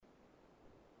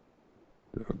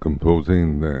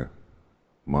composing the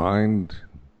mind,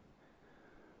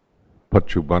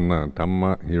 Paccuppanna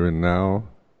Dhamma, here and now.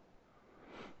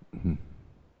 In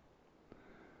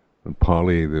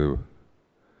Pali, the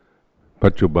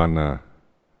Paccuppanna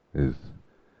is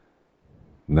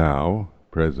now,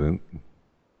 present.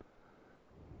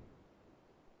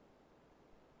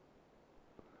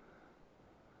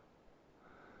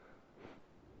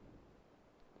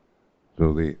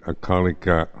 So the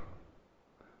Akalika,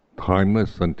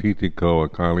 timeless, Santitiko,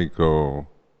 Akaliko,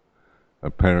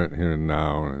 apparent here and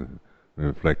now, and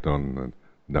reflect on the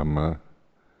Dhamma.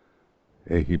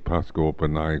 Ehipasko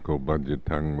Panayiko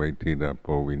Bhajatang Vaitida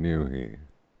Po Vinyuhi.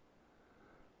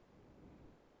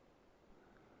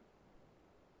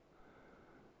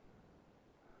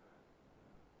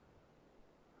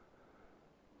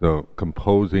 So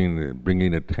composing,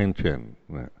 bringing attention,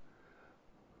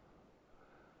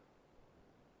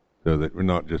 so that we're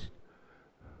not just,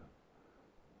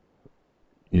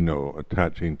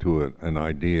 attaching to an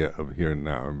idea of here and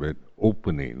now, but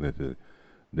opening. There's a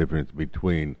difference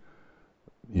between,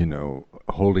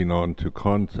 holding on to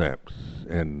concepts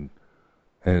and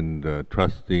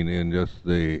trusting in just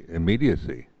the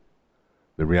immediacy,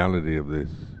 the reality of this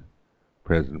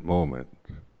present moment.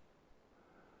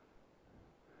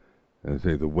 And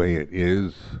say the way it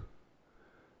is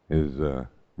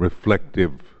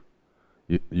reflective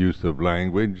use of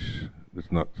language.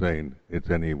 It's not saying it's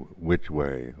any which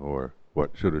way or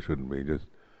what should or shouldn't be, just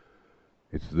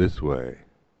it's this way,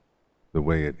 the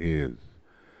way it is.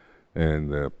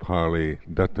 And the Pali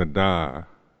Dattada,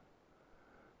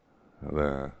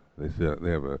 they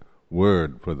have a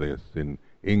word for this. In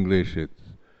English it's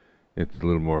a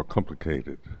little more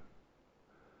complicated.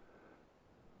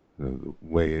 The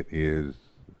way it is,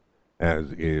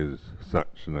 as is,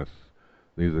 suchness.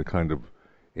 These are kind of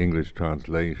English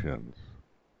translations.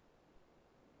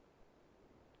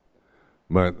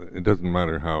 But it doesn't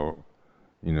matter how,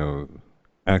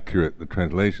 accurate the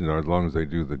translations are, as long as they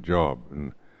do the job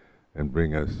and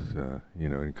bring us,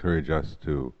 encourage us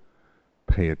to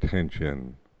pay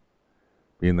attention,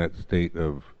 be in that state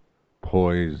of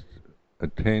poised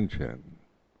attention.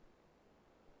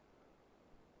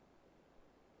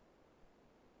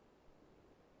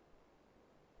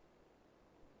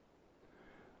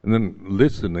 And then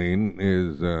listening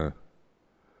is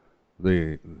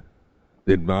the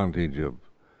advantage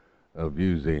of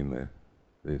using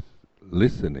this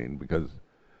listening, because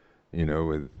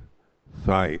with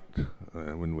sight,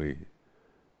 when we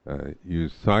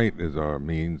use sight as our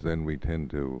means, then we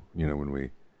tend to, when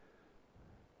we're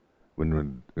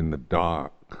in the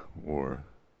dark or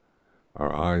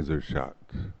our eyes are shut,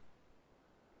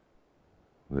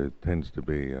 there tends to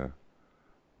be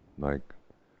like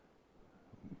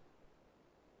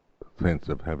sense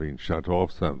of having shut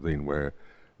off something, where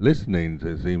listening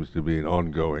seems to be an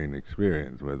ongoing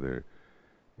experience, whether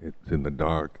it's in the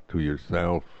dark to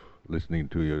yourself, listening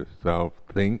to yourself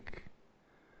think,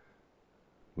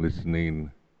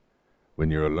 listening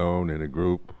when you're alone in a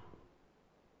group.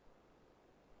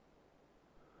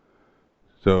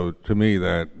 So to me,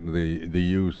 that the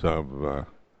use of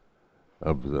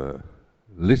the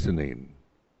listening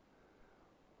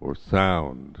or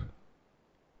sound.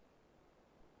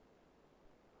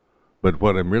 But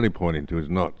what I'm really pointing to is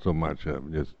not so much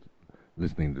just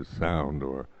listening to sound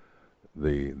or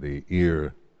the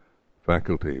ear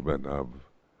faculty, but of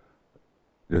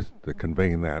just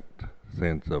conveying that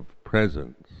sense of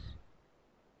presence,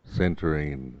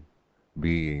 centering,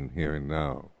 being here and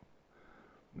now.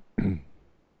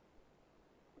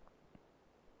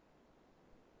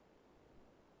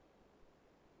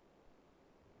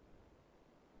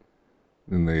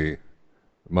 In the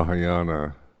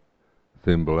Mahayana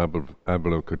symbol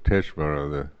Avalokiteshvara,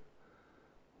 the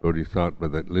Bodhisattva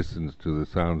that listens to the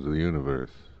sounds of the universe.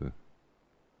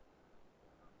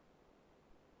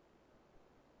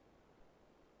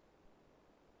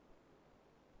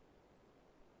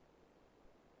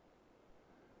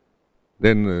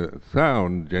 Then the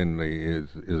sound generally is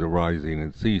arising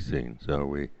and ceasing. So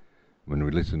when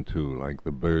we listen to like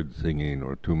the birds singing,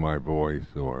 or to my voice,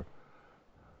 or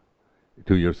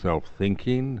to yourself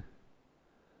thinking,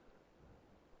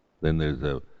 then there's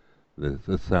a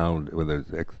sound, whether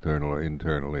it's external or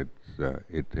internal.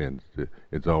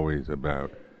 It's always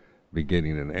about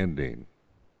beginning and ending.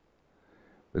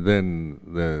 But then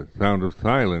the sound of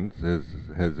silence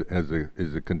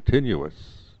is a continuous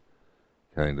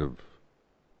kind of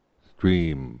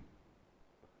stream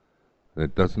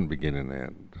that doesn't begin and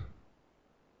end.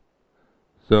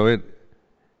 So it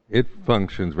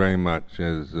functions very much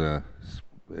as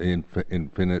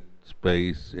infinite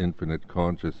space, infinite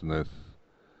consciousness,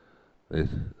 this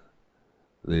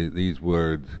these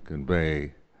words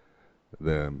convey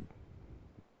the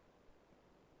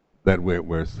that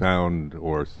where sound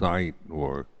or sight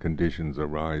or conditions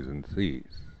arise and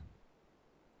cease.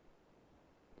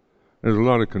 There's a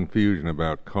lot of confusion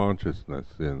about consciousness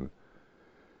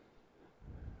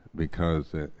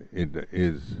because it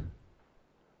is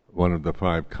one of the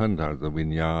five khandhas, the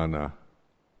vijnana.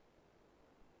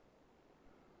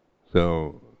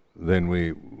 So then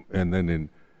in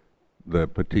the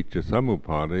paticca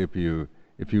samuppada,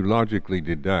 if you logically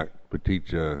deduct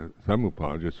paticca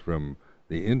samuppada just from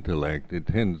the intellect, it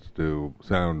tends to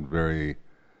sound very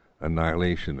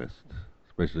annihilationist,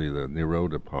 especially the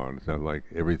Nirodha part. It sounds like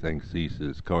everything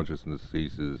ceases, consciousness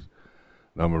ceases,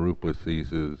 namarupa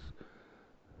ceases,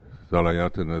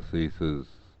 salayatana ceases,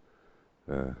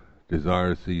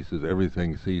 desire ceases,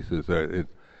 everything ceases. It's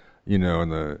in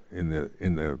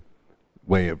the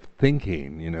way of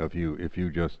thinking. If you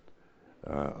just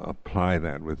apply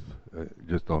that with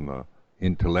just on the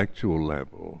intellectual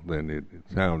level, then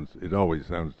it always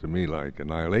sounds to me like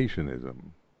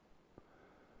annihilationism.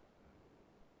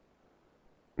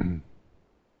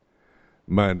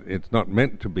 But it's not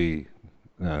meant to be.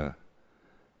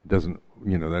 Doesn't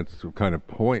that's kind of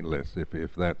pointless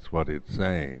if that's what it's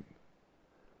saying.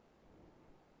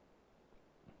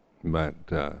 But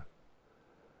the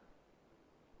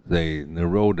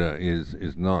Nirodha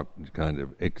is not kind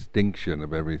of extinction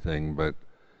of everything, but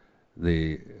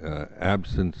the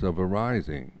absence of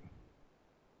arising.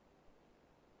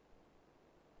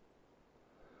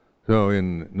 So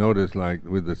notice like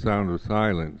with the sound of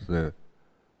silence,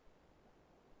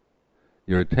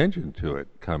 your attention to it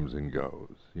comes and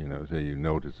goes, so you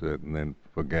notice it and then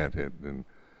forget it and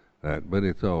that, but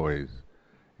it's always,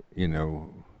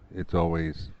 it's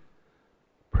always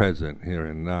present here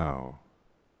and now.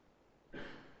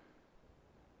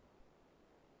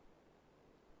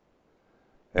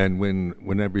 And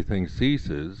when everything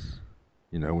ceases,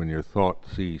 when your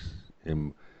thoughts cease,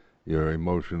 your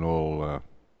emotional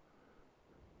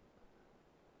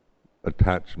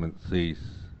attachment cease,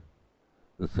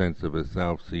 the sense of a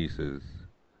self ceases,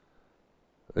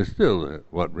 still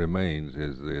what remains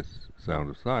is this sound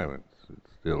of silence.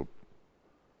 It's still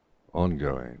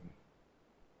ongoing.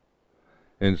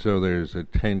 And so there's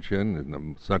attention and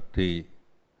the sati,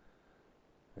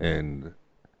 and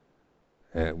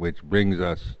which brings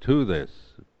us to this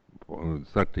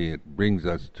sati. It brings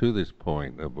us to this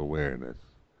point of awareness,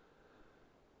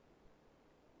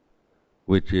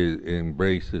 which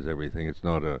embraces everything. It's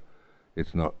not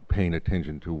paying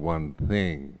attention to one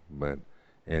thing, but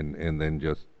and then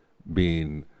just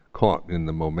being caught in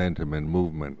the momentum and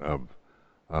movement of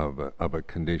a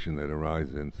condition that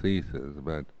arises and ceases.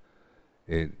 But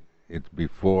it's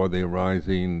before the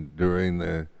arising, during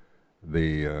the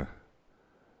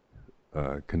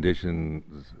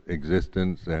condition's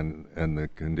existence, and the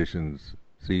conditions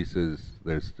ceases.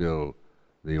 There's still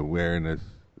the awareness,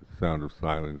 the sound of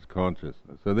silence,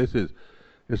 consciousness. So this is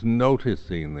just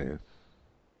noticing this,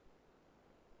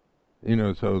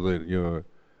 so that you're,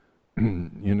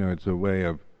 it's a way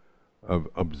of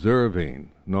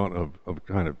observing, not of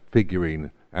kind of figuring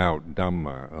out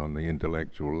Dhamma on the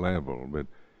intellectual level, but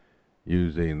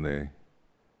using the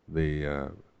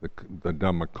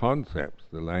Dhamma concepts,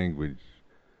 the language,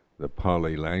 the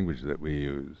Pali language that we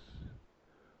use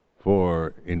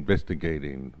for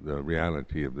investigating the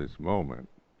reality of this moment.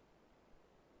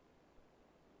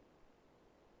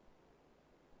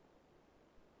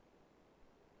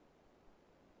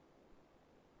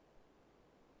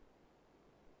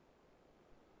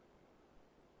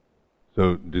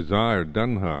 So desire,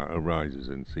 tanha, arises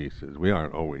and ceases. We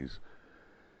aren't always,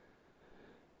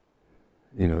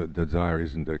 desire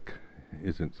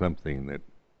isn't something that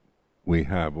we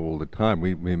have all the time.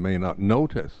 We may not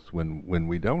notice when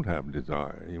we don't have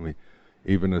desire.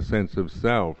 Even a sense of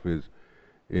self is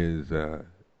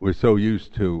we're so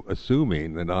used to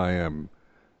assuming that I am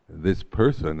this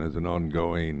person as an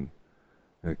ongoing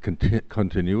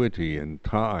continuity in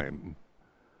time.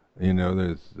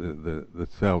 There's the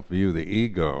self-view, the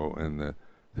ego, and the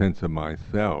sense of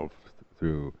myself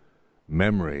through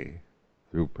memory,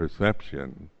 through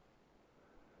perception,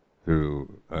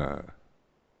 through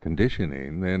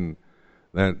conditioning. Then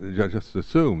that just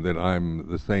assume that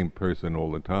I'm the same person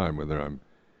all the time, whether I'm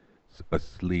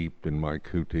asleep in my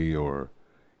kuti or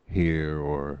here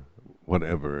or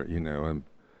whatever,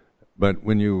 But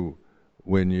when you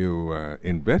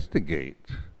investigate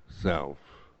self,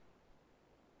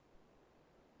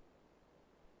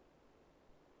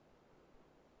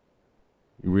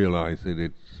 you realize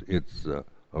that it's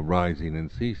arising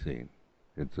and ceasing.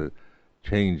 It's a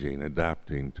changing,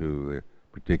 adapting to the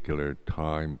particular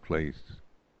time, place,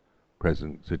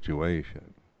 present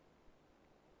situation.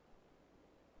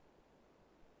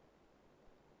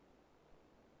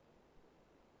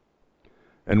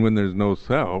 And when there's no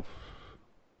self,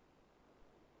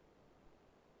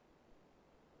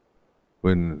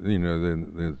 when,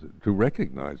 then there's to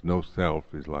recognize no self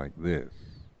is like this.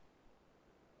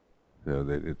 So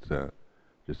that it's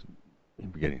just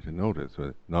beginning to notice,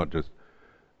 not just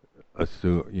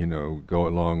assume, go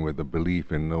along with the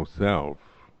belief in no self,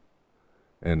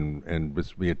 and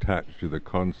just be attached to the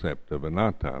concept of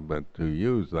anatta, but to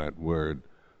use that word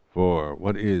for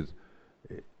what is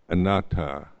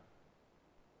anatta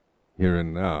here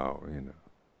and now.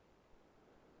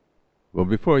 Well,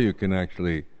 before you can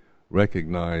actually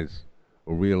recognize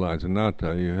or realize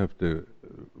anatta, you have to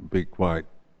be quite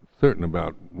certain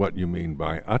about what you mean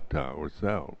by atta or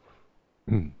self.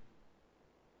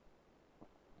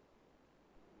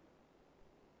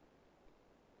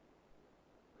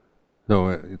 So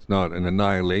it's not an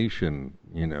annihilation,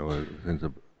 a sense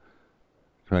of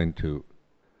trying to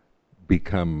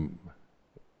become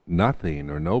nothing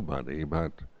or nobody,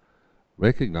 but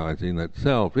recognizing that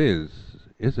self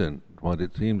isn't what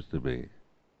it seems to be.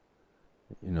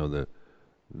 The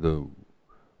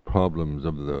problems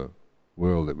of the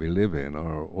world that we live in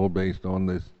are all based on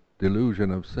this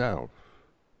delusion of self.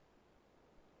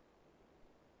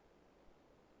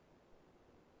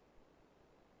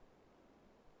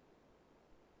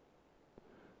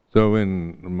 So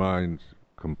when the mind's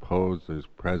composed, there's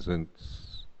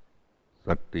presence,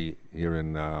 sati, here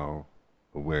and now,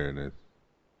 awareness.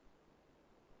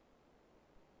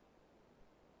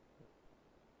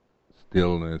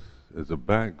 Stillness as a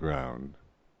background.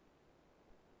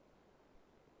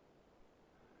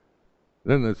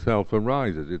 Then the self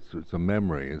arises. It's a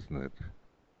memory, isn't it?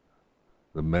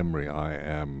 The memory, I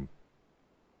am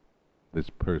this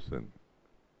person.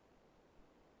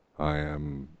 I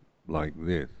am like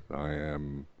this. I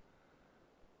am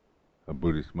a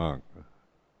Buddhist monk.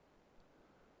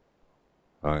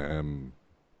 I am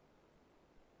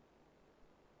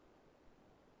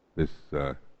this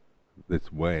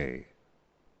way.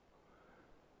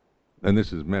 And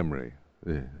this is memory,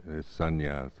 this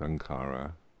sanya,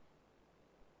 sankhara.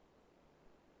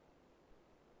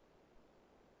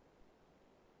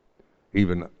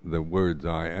 Even the words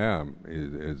I am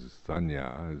is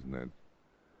sanya, isn't it?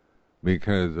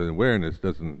 Because awareness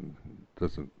doesn't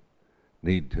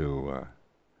need to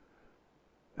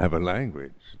have a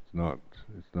language.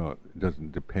 It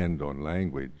doesn't depend on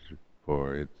language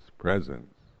for its presence.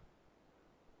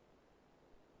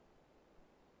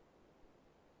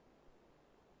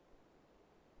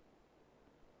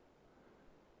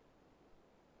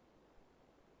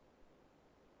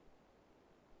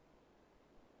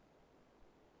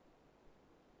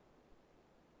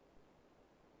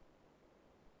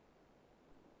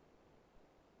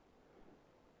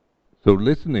 So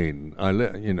listening, I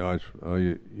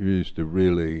used to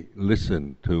really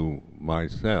listen to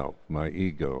myself, my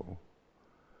ego,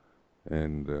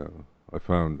 and I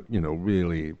found,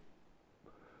 really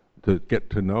to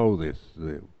get to know this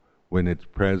when it's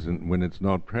present, when it's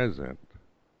not present,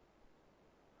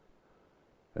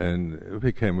 and it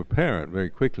became apparent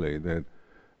very quickly that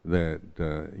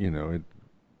the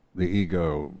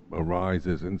ego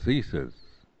arises and ceases.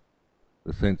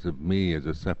 The sense of me as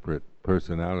a separate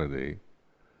personality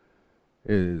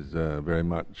is very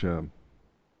much a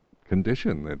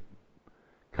condition that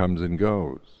comes and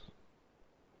goes.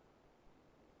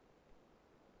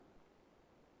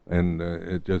 And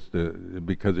it just,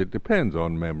 because it depends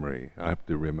on memory. I have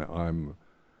to remember,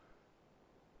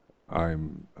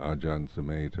 I'm Ajahn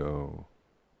Sumedho,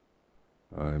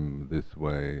 I'm this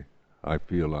way, I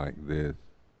feel like this.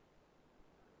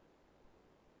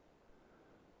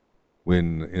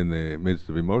 When in the midst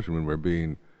of emotion, when we're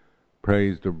being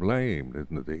praised or blamed,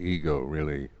 isn't it? The ego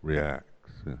really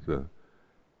reacts. And so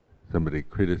somebody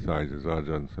criticizes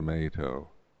Ajahn Sumedho,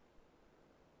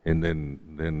 and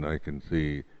then I can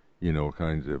see,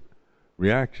 kinds of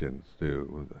reactions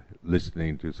to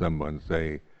listening to someone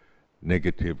say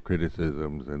negative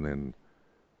criticisms, and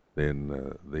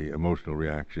then the emotional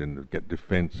reaction, get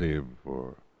defensive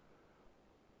or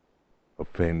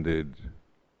offended,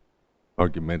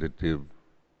 argumentative,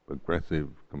 aggressive,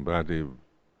 combative,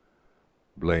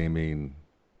 blaming.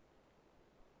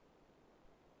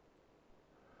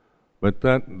 But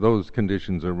those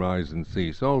conditions arise and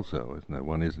cease also, isn't it?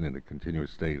 One isn't in a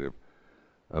continuous state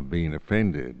of being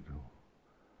offended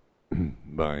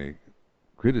by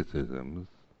criticisms.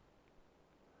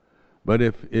 But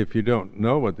if you don't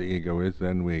know what the ego is,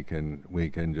 then we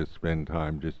can just spend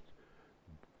time just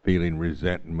feeling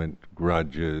resentment,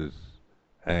 grudges,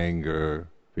 anger,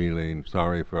 feeling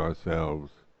sorry for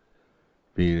ourselves,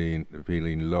 feeling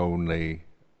lonely,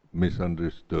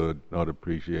 misunderstood, not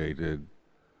appreciated,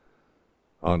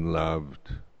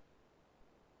 unloved,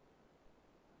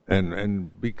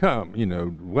 and become,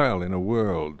 dwell in a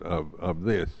world of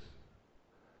this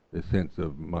sense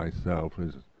of myself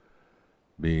as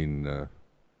being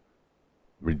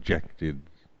rejected,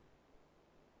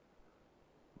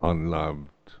 unloved,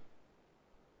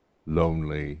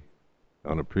 lonely,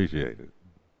 unappreciated.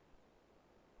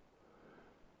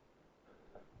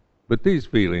 But these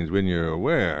feelings, when you're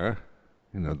aware,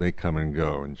 they come and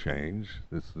go and change.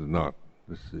 This is not,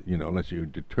 unless you're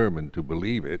determined to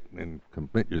believe it and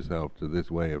commit yourself to this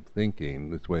way of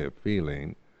thinking, this way of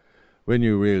feeling, when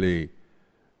you really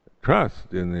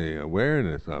trust in the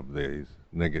awareness of these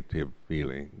negative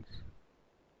feelings,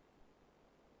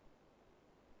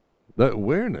 the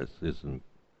awareness isn't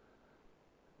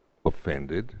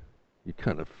offended. You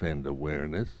can't offend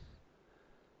awareness.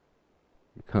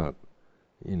 You can't,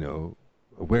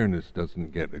 awareness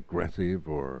doesn't get aggressive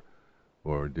or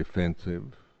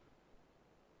defensive.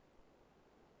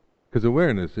 Because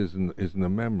awareness isn't a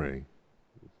memory.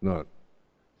 It's not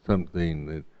something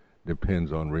that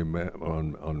depends on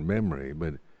on memory,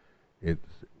 but it's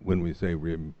when we say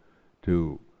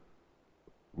to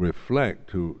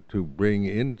reflect, to bring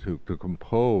into, to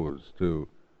compose, to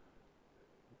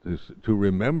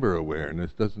remember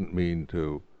awareness doesn't mean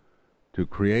to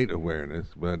create awareness,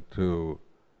 but to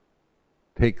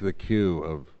take the cue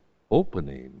of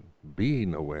opening,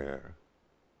 being aware,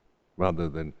 rather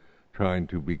than trying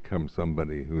to become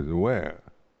somebody who's aware.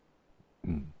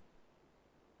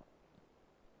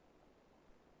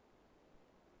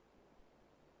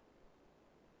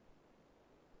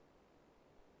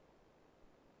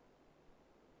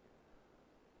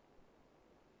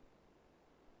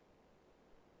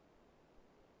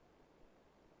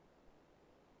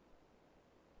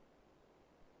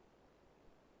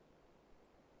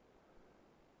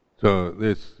 So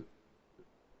this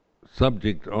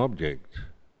subject-object,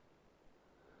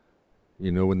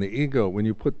 when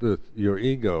you put your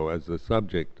ego as the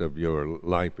subject of your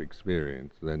life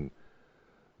experience, then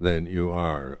you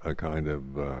are a kind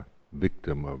of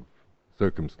victim of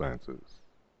circumstances.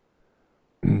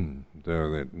 So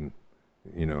that,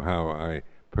 how I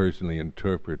personally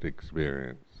interpret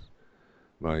experience,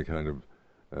 my kind of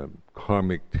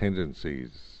karmic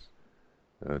tendencies,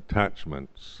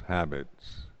 attachments,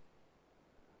 habits,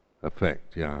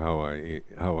 affect how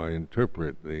I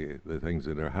interpret the things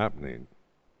that are happening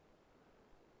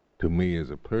to me as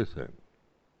a person.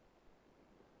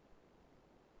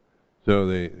 So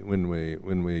when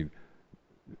we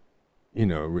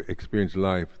experience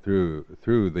life through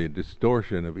the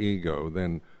distortion of ego,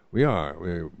 then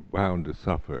we're bound to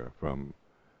suffer from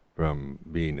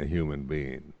being a human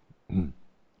being,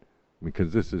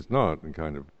 because this is not a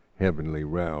kind of heavenly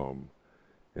realm.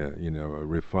 A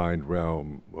refined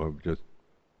realm of just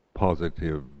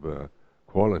positive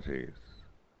qualities.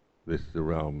 This is a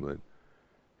realm that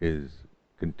is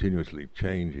continuously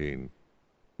changing.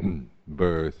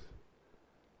 Birth,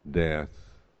 death,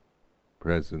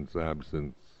 presence,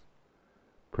 absence,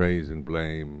 praise and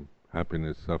blame,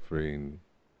 happiness, suffering,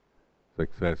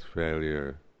 success,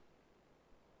 failure.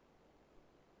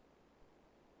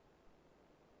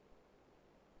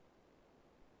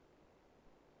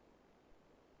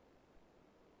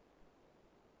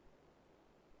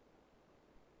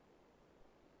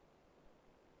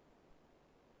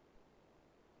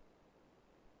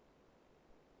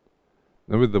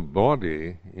 Now with the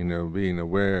body, being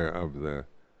aware of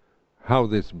how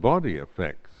this body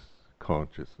affects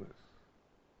consciousness.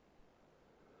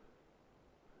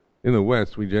 In the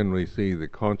West, we generally see the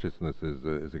consciousness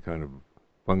as a kind of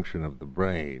function of the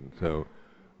brain. So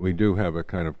we do have a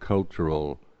kind of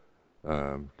cultural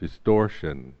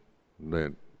distortion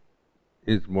that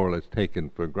is more or less taken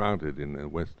for granted in the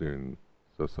Western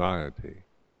society.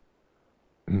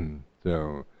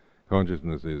 So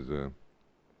consciousness is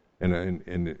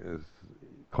and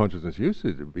consciousness used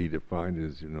to be defined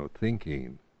as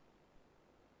thinking.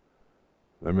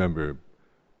 I remember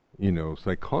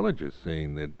psychologists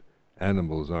saying that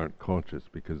animals aren't conscious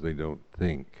because they don't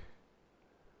think.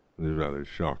 It's rather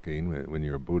shocking when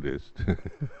you're a Buddhist.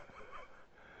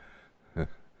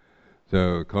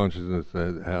 So consciousness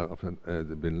has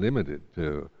been limited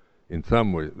to, in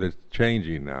some ways, it's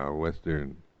changing now.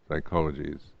 Western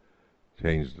psychology has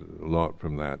changed a lot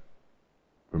from that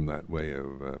way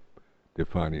of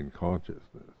defining consciousness.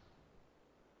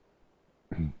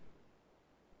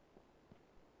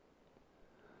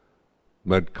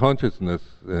 But consciousness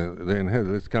then has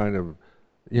this kind of,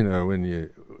 when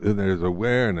there's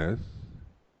awareness,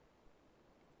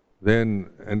 then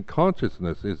and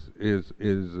consciousness is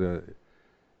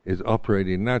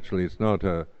operating naturally. It's not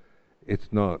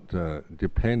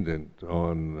dependent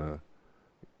on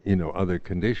other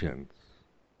conditions.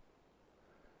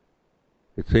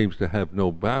 It seems to have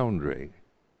no boundary.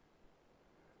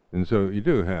 And so you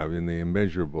do have in the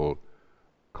immeasurable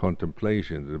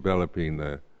contemplation, developing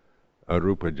the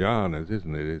arupa jhanas,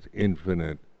 isn't it? It's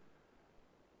infinite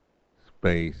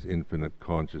space, infinite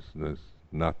consciousness,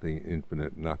 nothing,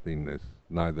 infinite nothingness,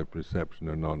 neither perception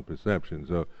nor non-perception.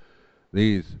 So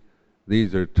these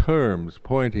are terms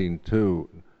pointing to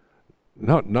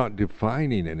not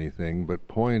defining anything, but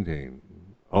pointing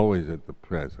always at the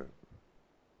present.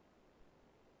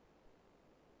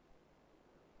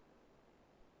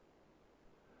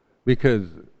 Because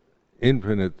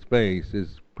infinite space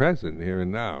is present here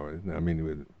and now. I mean,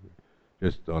 with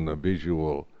just on the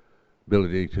visual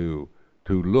ability to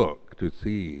look, to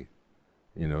see,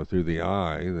 through the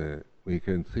eye, we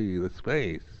can see the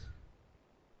space.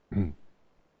 And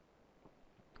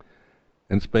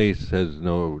space has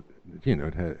no,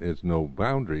 it has no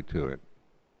boundary to it.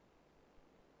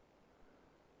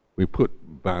 We put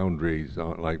boundaries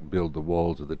on, like build the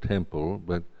walls of the temple,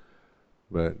 but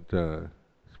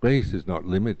space is not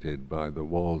limited by the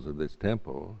walls of this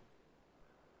temple.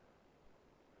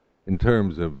 In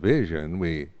terms of vision,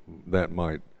 we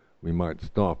might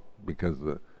stop because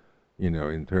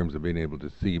in terms of being able to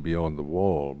see beyond the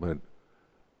wall,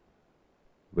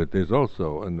 but there's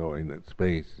also a knowing that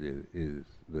space is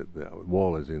that the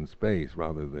wall is in space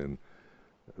rather than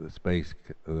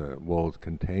the walls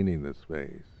containing the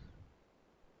space.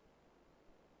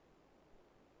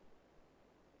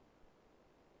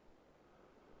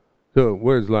 So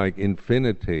words like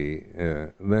infinity,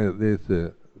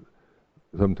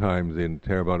 sometimes in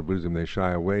Theravada Buddhism they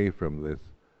shy away from this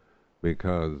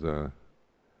because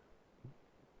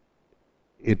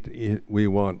we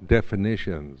want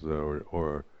definitions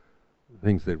or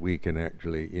things that we can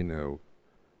actually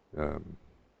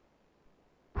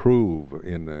prove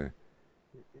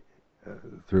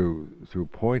through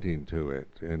pointing to it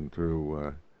and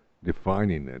through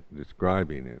defining it,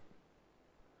 describing it.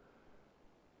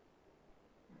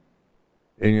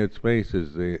 And yet space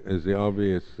is the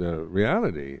obvious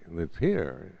reality that's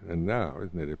here and now,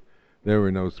 isn't it? If there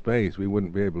were no space, we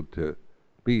wouldn't be able to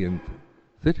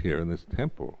sit here in this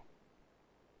temple.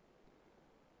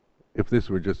 If this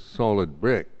were just solid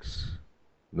bricks,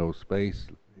 no space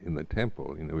in the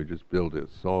temple, we just filled the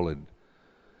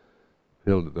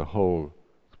whole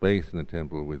space in the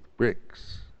temple with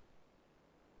bricks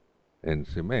and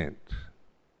cement.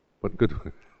 What good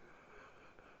would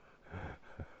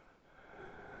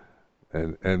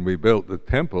And we built the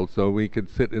temple so we could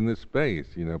sit in this space,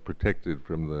 protected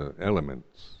from the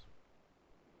elements.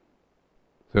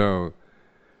 So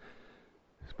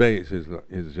space is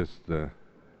just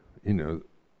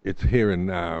it's here and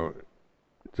now,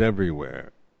 it's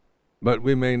everywhere. But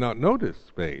we may not notice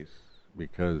space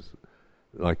because,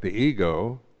 like the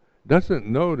ego, doesn't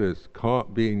notice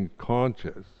being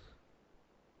conscious.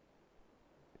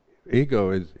 Ego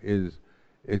is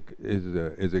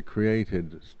a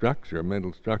created structure, a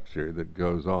mental structure that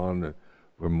goes on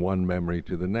from one memory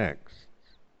to the next.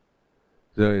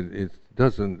 So it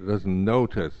doesn't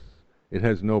notice. It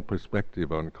has no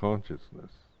perspective on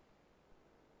consciousness.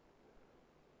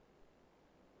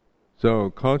 So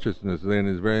consciousness then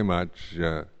is very much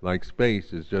like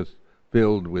space is just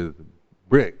filled with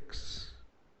bricks.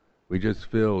 We just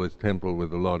fill this temple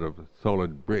with a lot of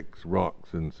solid bricks,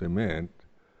 rocks, and cement.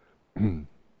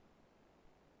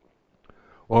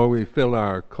 Or we fill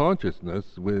our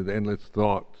consciousness with endless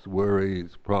thoughts,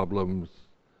 worries, problems,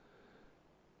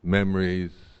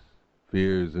 memories,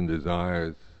 fears, and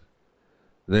desires.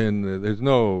 Then there's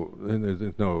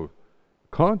no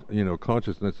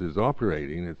consciousness is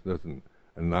operating. It doesn't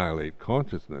annihilate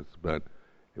consciousness, but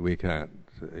we can't.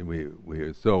 We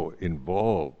are so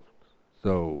involved,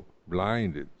 so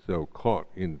blinded, so caught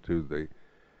into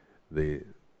the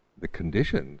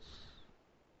conditions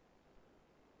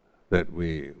that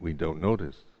we don't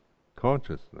notice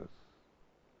consciousness.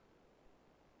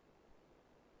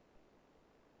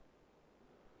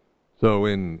 So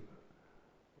when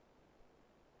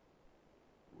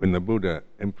the Buddha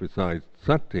emphasized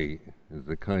sati as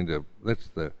the kind of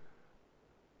that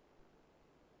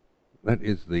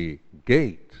is the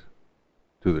gate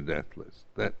to the deathless.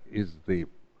 That is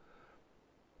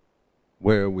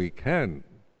where we can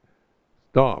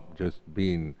stop just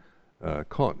being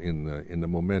caught in the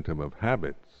momentum of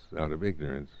habits out of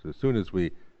ignorance. As soon as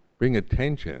we bring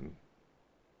attention,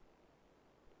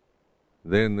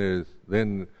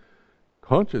 then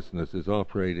consciousness is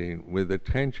operating with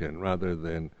attention rather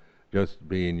than just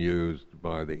being used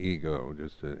by the ego,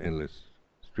 just an endless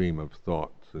stream of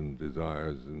thoughts and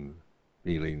desires and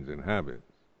feelings and habits.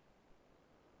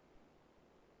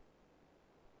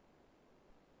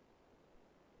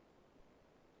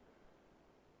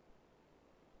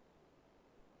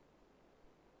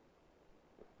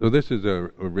 So this is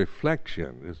a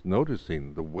reflection, is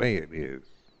noticing the way it is,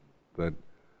 that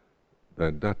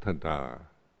the datada,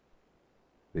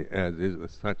 the as is, the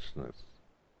suchness.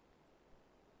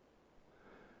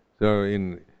 So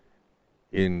in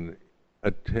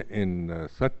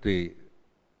sati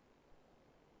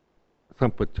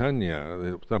sampajanya,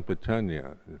 the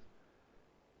sampajanya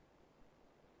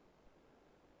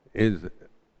is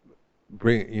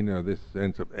bring this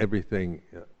sense of everything,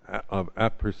 of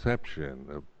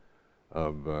apperception,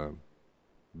 of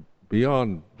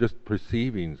beyond just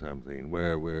perceiving something,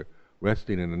 where we're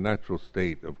resting in a natural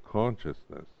state of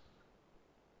consciousness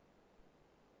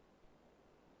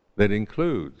that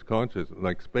includes consciousness,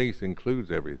 like space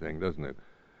includes everything, doesn't it?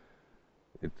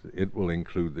 It will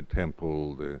include the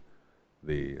temple,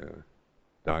 the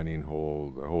dining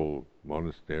hall, the whole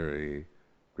monastery,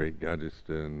 Great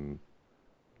Gaddiston,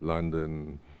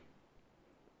 London,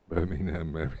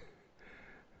 Birmingham.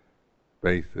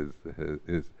 Space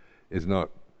is not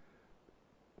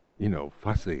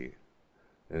fussy.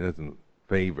 It doesn't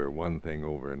favor one thing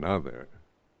over another.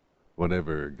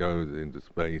 Whatever goes into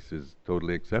space is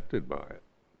totally accepted by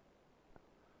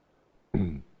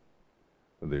it.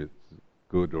 Whether it's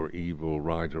good or evil,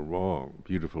 right or wrong,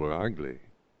 beautiful or ugly.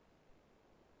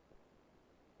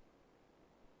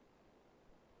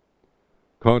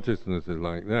 Consciousness is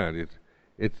like that.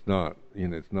 It's not.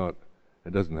 It's not.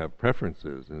 It doesn't have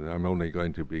preferences, and I'm only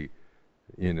going to be.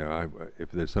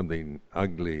 If there's something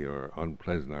ugly or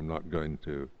unpleasant, I'm not going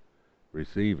to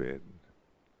receive it.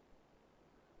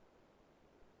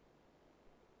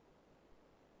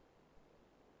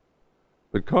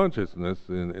 But consciousness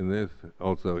in this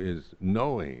also is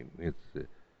knowing.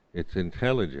 It's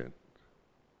intelligent.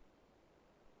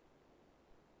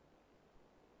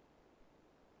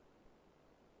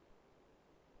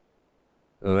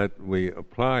 So that we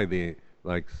apply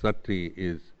like sati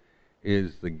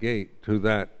is the gate to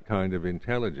that kind of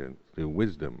intelligence, to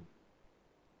wisdom,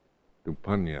 to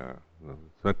panya,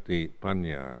 sati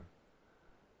panya.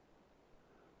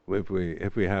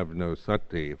 If we have no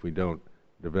sati, if we don't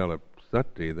develop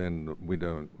sati, then we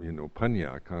don't,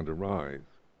 panya can't arise.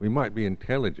 We might be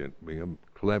intelligent, be a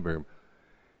clever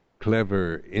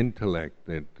intellect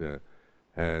that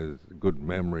has good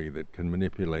memory, that can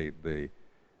manipulate the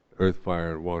earth,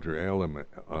 fire, water element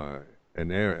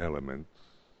and air elements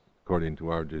according to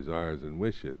our desires and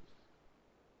wishes.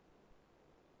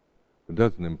 It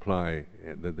doesn't imply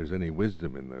that there's any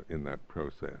wisdom in that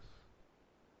process.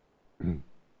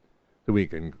 So we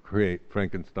can create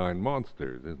Frankenstein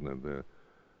monsters, isn't it?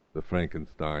 The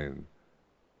Frankenstein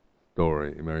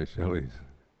story, Mary Shelley's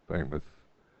famous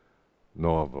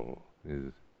novel,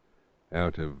 is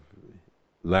out of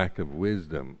lack of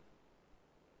wisdom,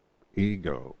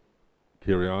 ego,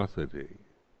 curiosity,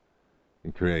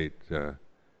 and create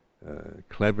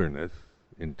cleverness,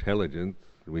 intelligence.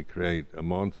 We create a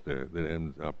monster that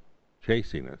ends up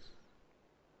chasing us.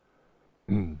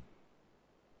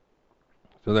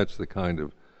 So that's the kind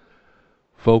of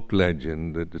folk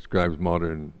legend that describes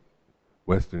modern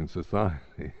Western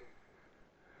society.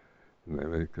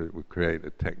 We create a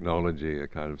technology, a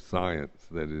kind of science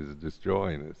that is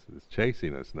destroying us, is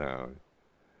chasing us now,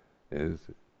 is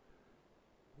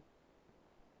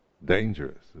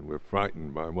dangerous, and we're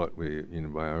frightened by what by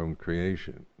our own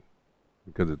creation,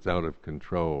 because it's out of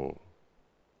control.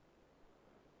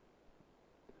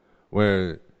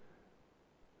 Where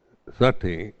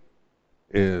sati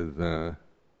is,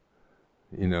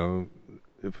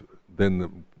 if then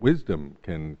the wisdom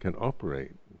can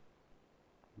operate.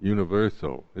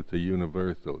 Universal. It's a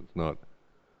universal. It's not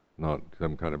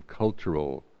some kind of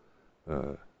cultural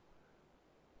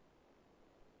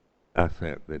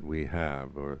asset that we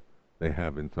have or they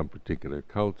have in some particular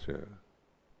culture.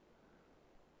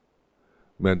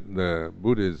 But the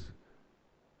Buddha's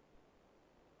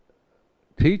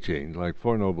teaching, like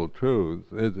Four Noble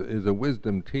Truths, is a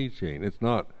wisdom teaching. It's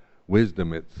not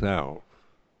wisdom itself,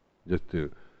 just to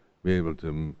be able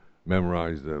to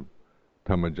memorize the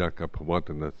Dhammacakka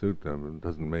Pavattana Sutta. It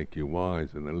doesn't make you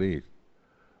wise in the least.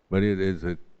 But it is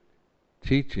a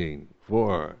teaching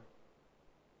for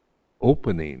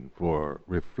opening, for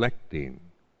reflecting,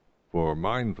 for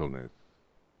mindfulness.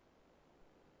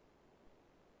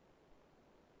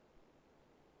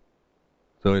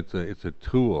 So it's a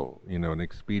tool, an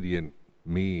expedient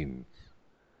means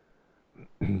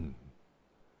that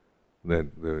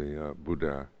the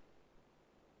Buddha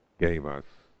gave us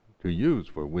to use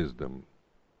for wisdom,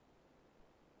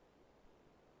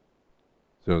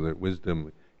 so that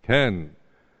wisdom can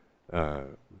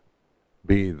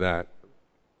be that,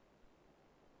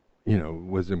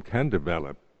 wisdom can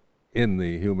develop in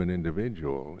the human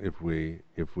individual if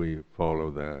we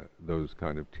follow those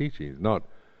kind of teachings, not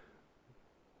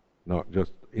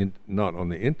just not on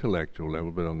the intellectual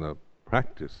level, but on the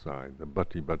practice side, the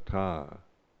bhatibhata.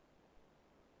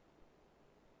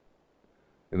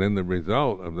 And then the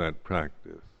result of that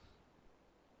practice.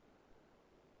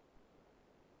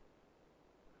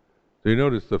 So you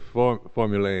notice the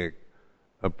formulaic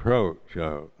approach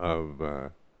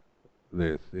of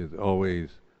this is always,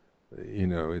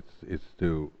 it's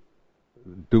to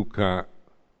dukkha.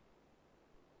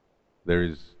 There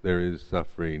is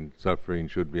suffering. Suffering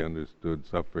should be understood.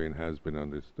 Suffering has been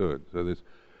understood. So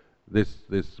this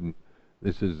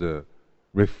is a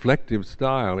reflective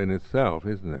style in itself,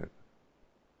 isn't it?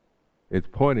 It's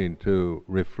pointing to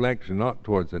reflection, not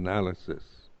towards analysis,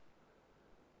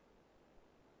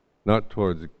 not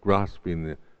towards grasping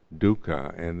the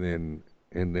dukkha and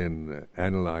then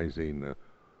analyzing the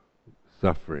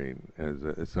suffering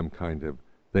as some kind of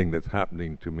thing that's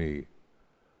happening to me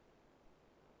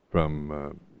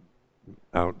from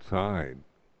outside,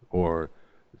 or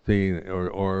seeing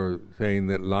or saying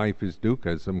that life is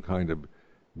dukkha as some kind of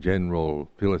general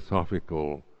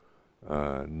philosophical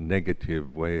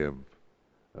negative way of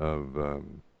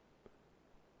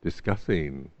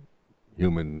discussing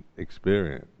human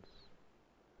experience.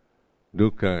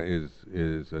 Dukkha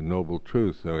is a noble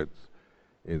truth, so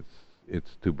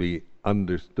it's to be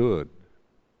understood.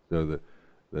 So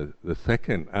the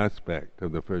second aspect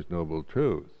of the First Noble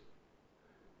Truth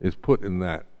is put in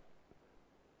that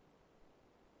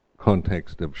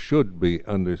context of should be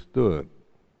understood.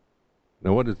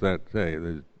 Now, what does that say?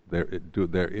 There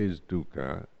is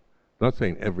dukkha. It's not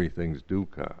saying everything's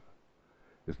dukkha.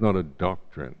 It's not a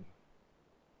doctrine.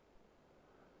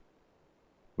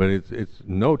 But it's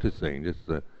noticing just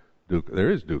the dukkha. There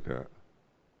is dukkha.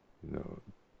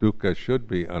 Dukkha should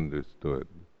be understood.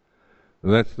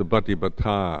 And that's the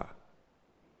bhatibhata,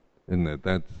 isn't it?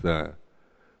 That's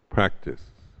practice.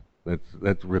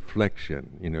 That's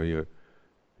reflection.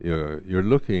 You're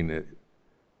looking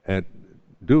at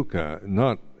dukkha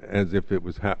not as if it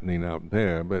was happening out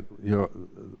there, but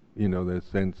the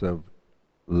sense of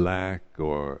lack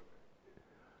or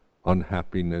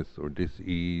unhappiness or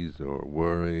dis-ease or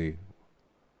worry,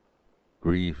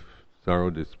 grief,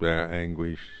 sorrow, despair,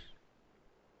 anguish,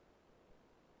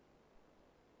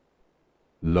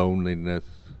 loneliness,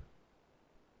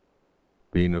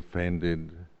 being offended,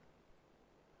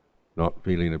 not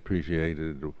feeling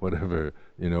appreciated, or whatever,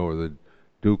 or the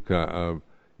dukkha of,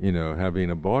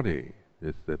 having a body.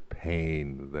 It's the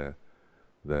pain,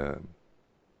 the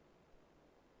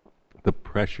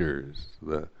pressures,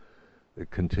 the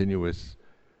continuous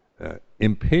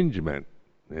impingement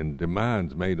and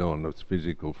demands made on this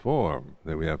physical form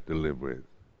that we have to live with.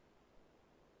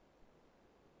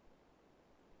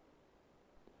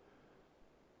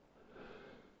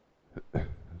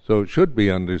 So it should be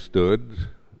understood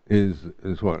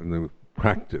is what? In the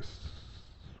practice.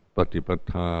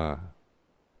 Bhatibhata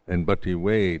and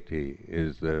bhativedhi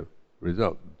is the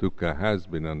result. Dukkha has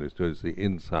been understood, it's the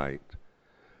insight.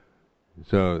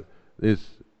 So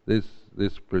this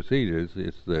procedure,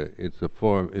 it's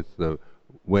the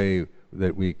way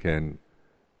that we can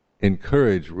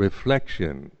encourage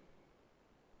reflection.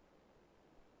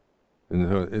 And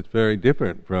so it's very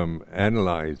different from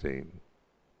analyzing,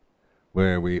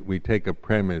 where we take a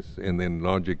premise and then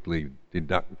logically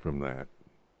deduct from that,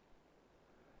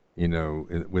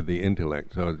 with the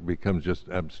intellect. So it becomes just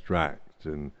abstract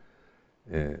and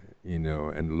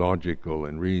and logical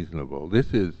and reasonable.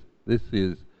 This is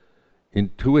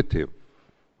intuitive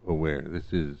aware.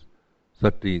 This is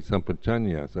sati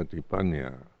sampajanya,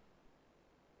 satipanya.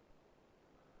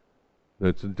 So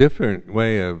it's a different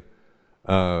way of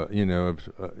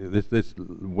this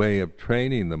way of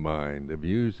training the mind, of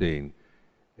using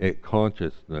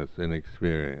consciousness and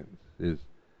experience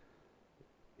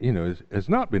has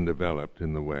not been developed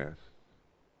in the West.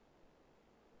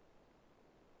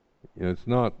 It's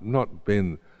not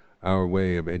been our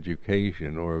way of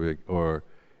education or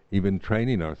even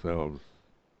training ourselves.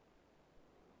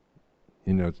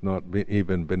 It's not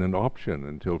even been an option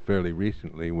until fairly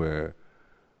recently, where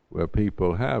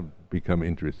people have become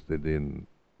interested in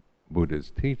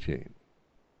Buddha's teaching,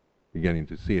 beginning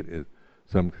to see it as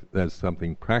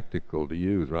something practical to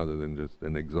use rather than just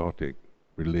an exotic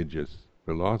religious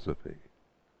philosophy.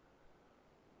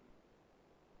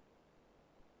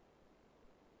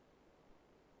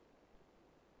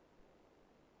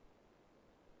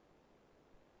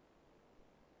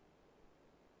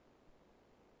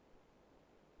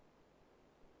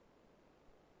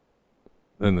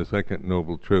 And the second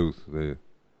noble truth,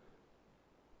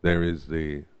 there is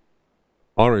the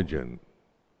origin.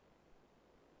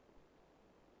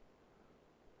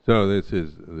 So this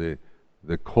is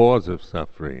the cause of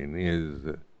suffering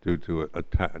is due to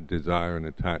desire and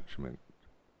attachment,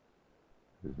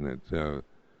 isn't it? So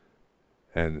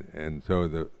and so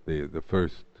the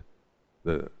first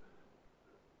of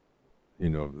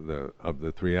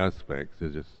the three aspects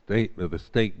is the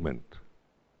statement.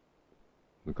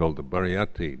 It's called the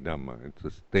Pariyatti Dhamma. It's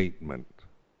a statement.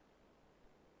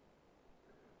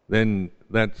 Then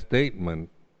that statement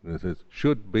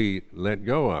should be let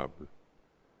go of.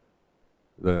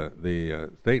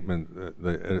 The statement,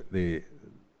 the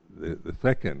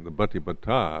second, the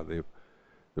Patipata,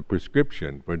 the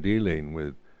prescription for dealing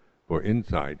with, for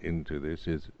insight into this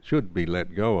should be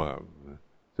let go of.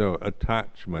 So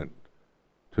attachment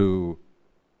to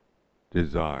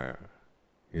desire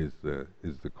is the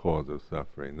cause of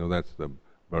suffering. No, that's the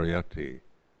Pariyatti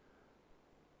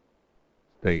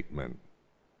statement.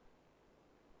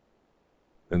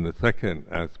 And the second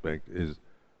aspect is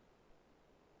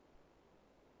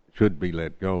should be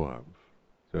let go of.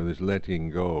 So this letting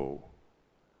go,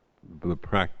 the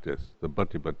practice, the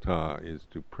Patipata is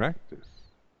to practice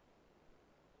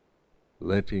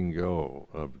letting go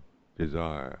of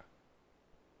desire.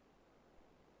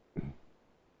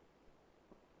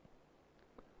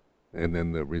 And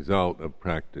then the result of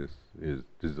practice is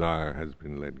desire has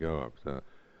been let go of.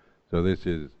 So this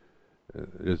is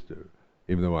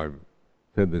even though I've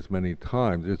said this many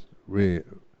times, just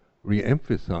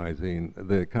re-emphasizing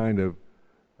the kind of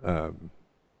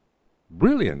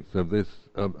brilliance of this,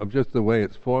 of just the way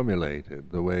it's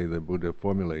formulated, the way the Buddha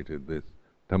formulated this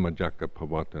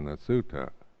Dhammacakkappavattana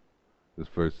Sutta, this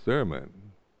first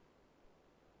sermon.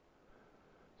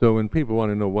 So when people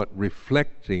want to know what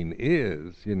reflecting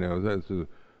is,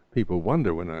 people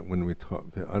wonder when we talk.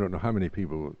 I don't know how many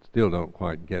people still don't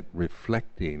quite get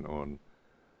reflecting on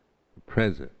the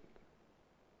present.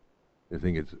 They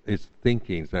think it's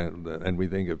thinking, and we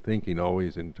think of thinking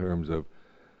always in terms of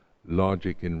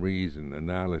logic and reason,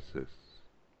 analysis.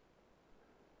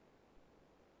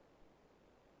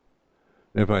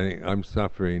 If I think I'm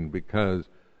suffering because,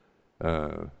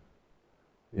 start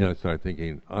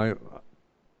thinking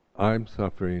I'm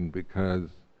suffering because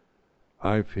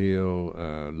I feel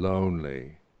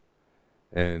lonely,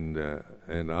 and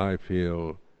I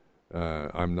feel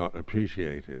I'm not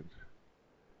appreciated,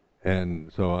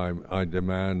 and so I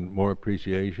demand more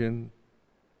appreciation,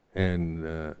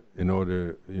 and in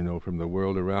order, from the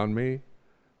world around me,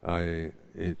 the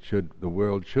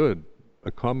world should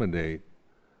accommodate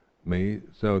me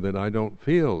so that I don't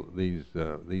feel these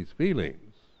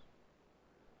feelings.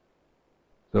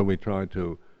 So we try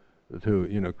to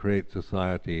create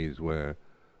societies where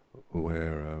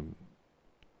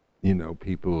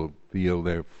people feel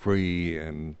they're free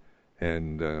and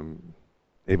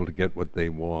able to get what they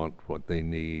want, what they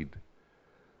need,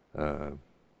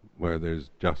 where there's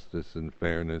justice and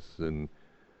fairness and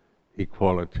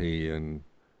equality and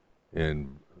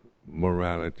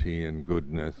morality and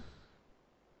goodness.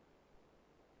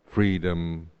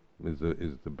 Freedom is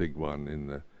the big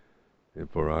one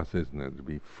for us, isn't it? To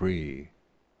be free.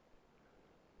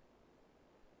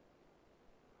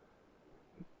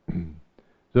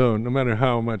 So no matter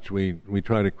how much we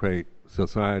try to create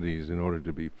societies in order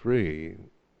to be free,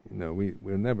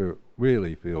 we'll never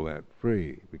really feel that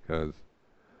free because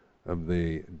of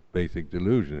the basic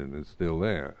delusion is still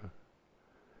there.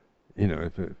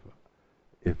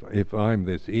 If I'm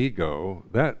this ego,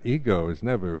 that ego is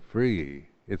never free.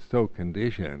 It's so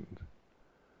conditioned.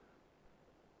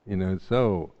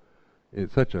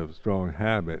 It's such a strong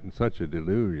habit and such a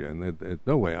delusion that there's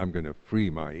no way I'm going to free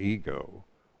my ego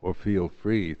or feel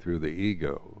free through the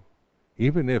ego.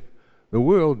 Even if the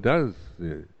world does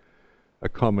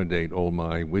accommodate all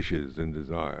my wishes and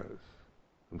desires,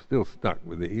 I'm still stuck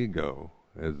with the ego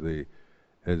as the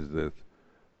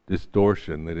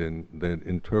distortion that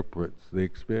interprets the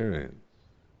experience.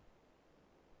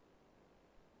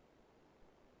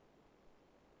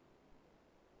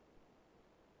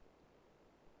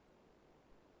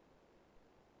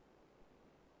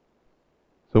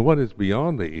 So what is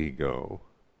beyond the ego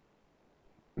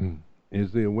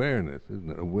is the awareness,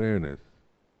 isn't it? Awareness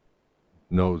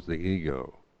knows the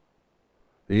ego.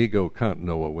 The ego can't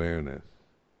know awareness.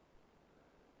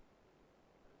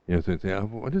 So they say,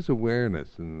 what is awareness?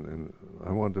 And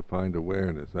I want to find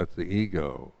awareness. That's the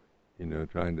ego,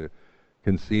 trying to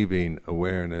conceiving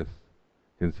awareness,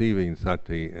 conceiving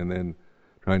sati, and then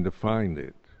trying to find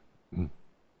it.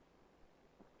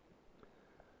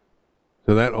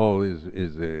 So that all is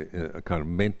a kind of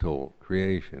mental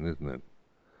creation, isn't it?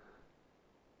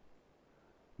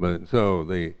 But so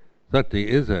the sati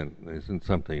isn't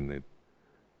something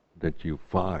that you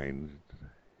find.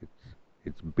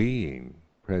 It's being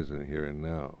present here and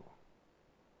now.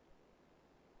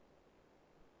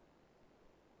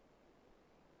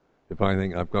 If I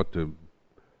think I've got to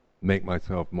make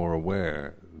myself more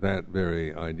aware, that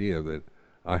very idea that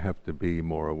I have to be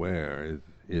more aware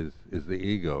is the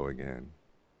ego again.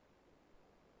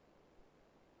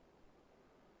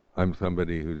 I'm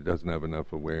somebody who doesn't have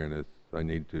enough awareness. I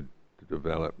need to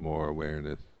develop more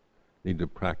awareness, need to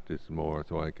practice more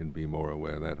so I can be more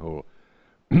aware. That whole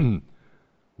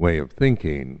way of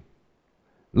thinking,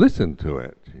 listen to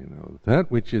it,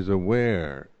 that which is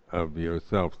aware of your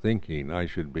self-thinking, I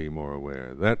should be more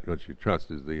aware. That what you trust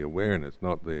is the awareness,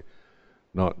 not the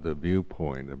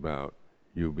viewpoint about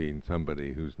you being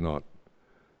somebody who's not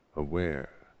aware.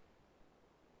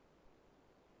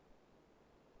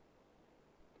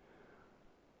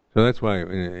 So that's why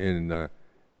in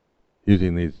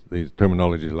using these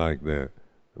terminologies like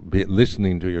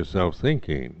listening to your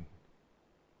self-thinking,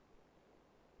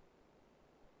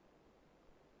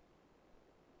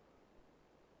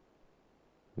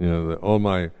 all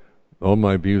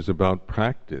my views about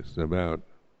practice, about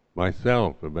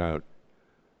myself, about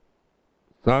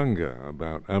Sangha,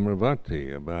 about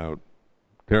Amaravati, about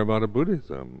Theravada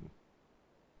Buddhism.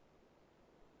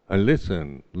 I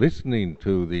listening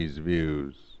to these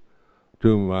views,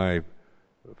 to my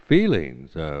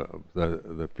feelings,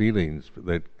 the feelings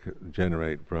that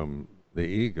generate from the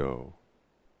ego,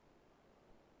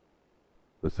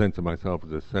 the sense of myself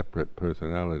as a separate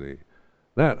personality.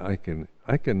 That I can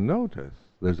notice.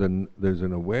 There's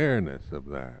an awareness of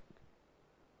that.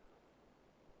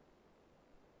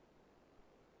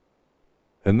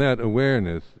 And that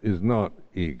awareness is not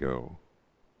ego.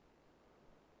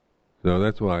 So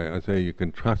that's why I say you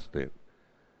can trust it.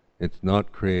 It's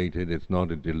not created, it's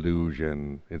not a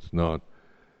delusion, it's not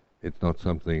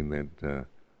something that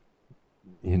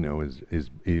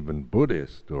is even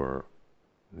Buddhist, or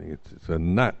it's a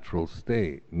natural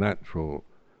state, natural.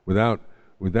 Without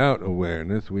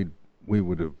awareness, we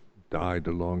would have died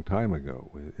a long time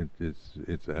ago.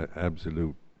 It's an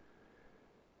absolute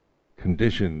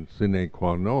condition sine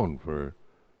qua non for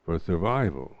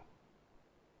survival.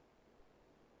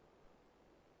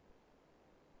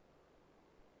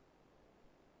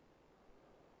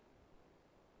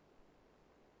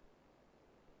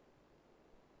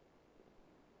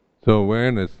 So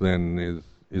awareness then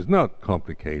is not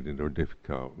complicated or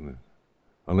difficult,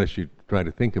 unless you try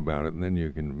to think about it, and then you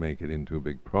can make it into a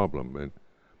big problem. But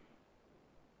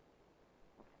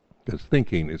because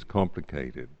thinking is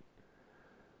complicated.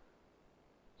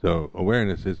 So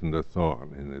awareness isn't a thought,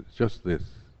 and it's just this.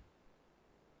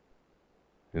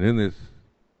 And in this,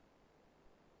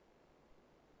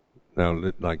 now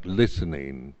like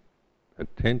listening,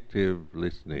 attentive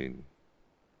listening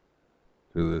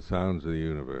to the sounds of the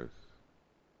universe.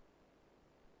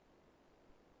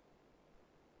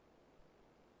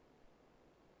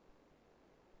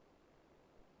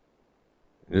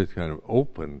 It's kind of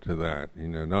open to that,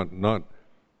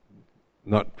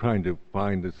 not trying to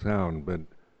find a sound, but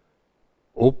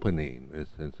opening, this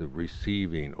sense of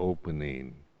receiving,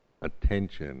 opening,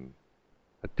 attention,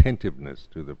 attentiveness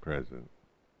to the present.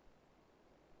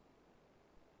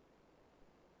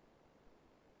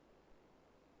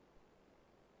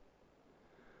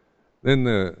 Then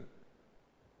the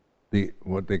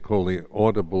what they call the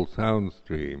audible sound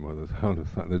stream, or the sound of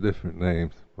sound, the different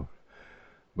names.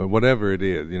 But whatever it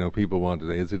is, people want to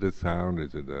say, is it a sound?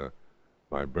 Is it a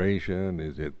vibration?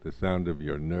 Is it the sound of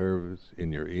your nerves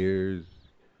in your ears?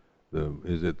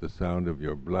 Is it the sound of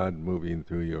your blood moving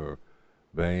through your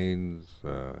veins?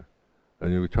 And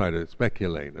you try to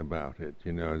speculate about it,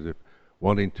 as if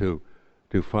wanting to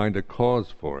find a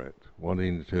cause for it,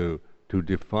 wanting to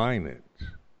define it.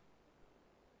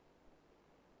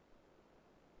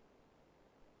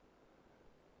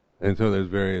 And so there's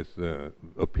various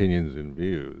opinions and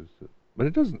views,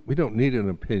 but we don't need an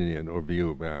opinion or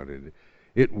view about it.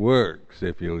 It works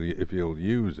if you'll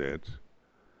use it.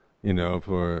 It's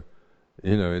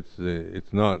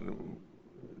not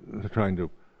trying to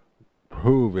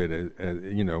prove it,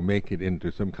 make it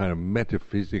into some kind of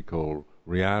metaphysical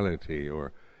reality,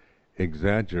 or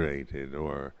exaggerate it,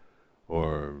 or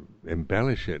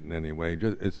embellish it in any way.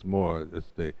 It's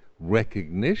the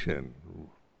recognition.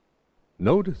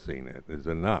 Noticing it is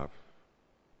enough.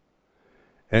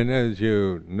 And as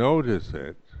you notice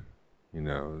it, and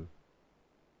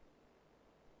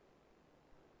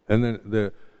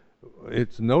then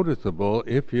it's noticeable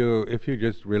if you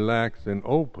just relax and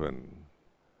open.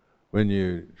 When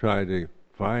you try to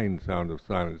find sound of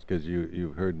silence, because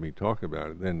you've heard me talk about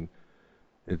it, then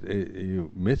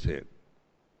You miss it.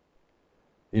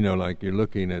 Like you're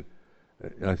looking at,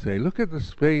 I say, look at the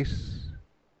space,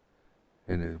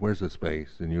 and where's the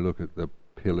space? And you look at the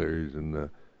pillars and the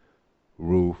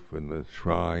roof and the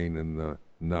shrine and the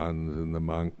nuns and the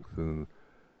monks and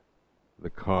the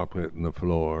carpet and the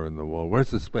floor and the wall.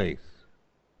 Where's the space?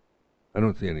 I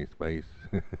don't see any space.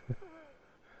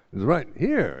 It's right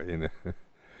here,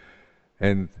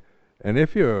 And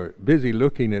if you're busy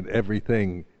looking at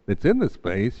everything that's in the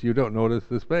space, you don't notice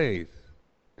the space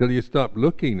till you stop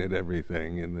looking at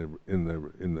everything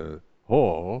in the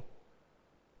hall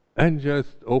and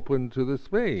just open to the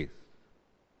space.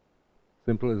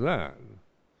 Simple as that.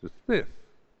 Just this.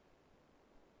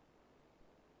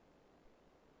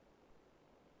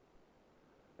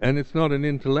 And it's not an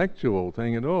intellectual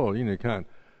thing at all. You can't.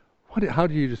 How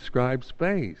do you describe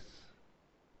space?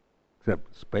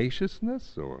 Except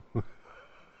spaciousness, or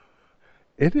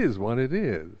it is what it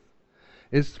is.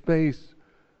 Is space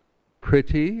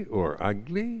pretty or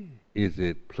ugly? Is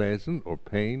it pleasant or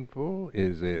painful?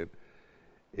 Is it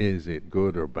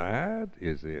good or bad?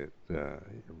 Is it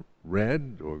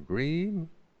red or green?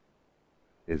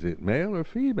 Is it male or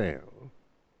female?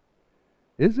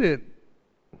 Is it?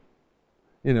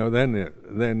 Then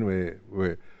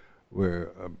we're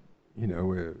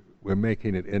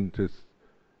making it into.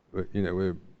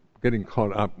 We're getting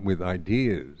caught up with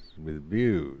ideas, with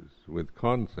views, with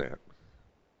concepts.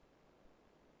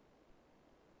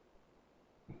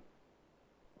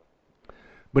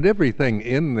 But everything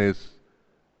in this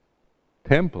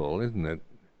temple, isn't it,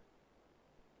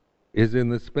 is in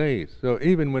the space. So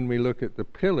even when we look at the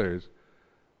pillars,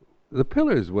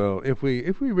 well, if we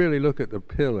really look at the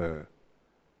pillar,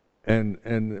 and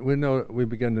we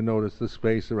begin to notice the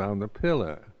space around the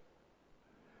pillar.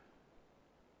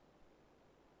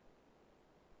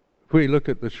 If we look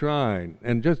at the shrine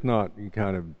and just not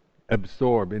kind of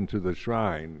absorb into the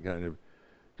shrine, kind of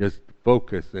just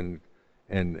focus and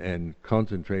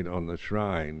concentrate on the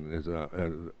shrine as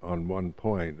on one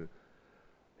point.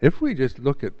 If we just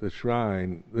look at the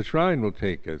shrine will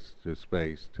take us to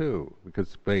space too, because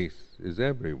space is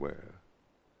everywhere.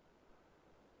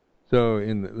 So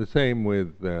in the same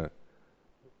with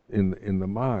in the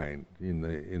mind,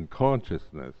 in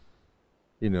consciousness,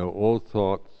 all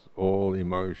thoughts, all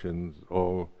emotions,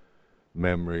 all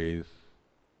memories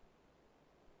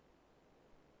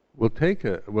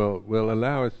will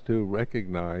allow us to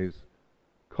recognize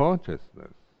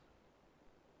consciousness.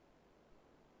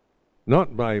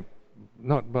 Not by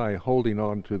holding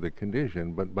on to the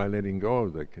condition, but by letting go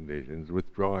of the conditions,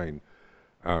 withdrawing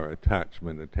our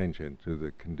attachment, attention to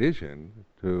the condition,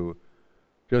 to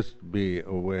just be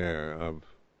aware of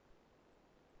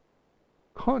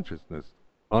consciousness,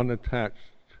 unattached,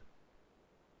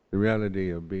 the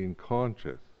reality of being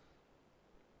conscious,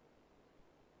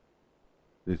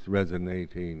 this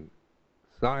resonating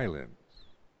silence.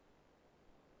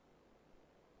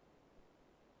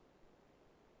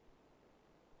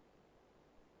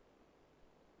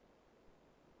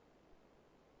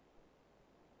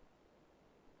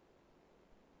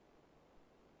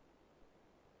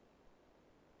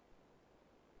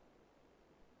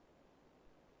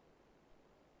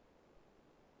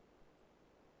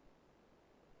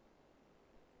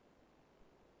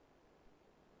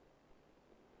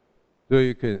 So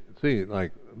you can see,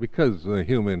 because the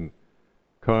human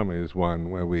karma is one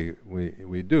where we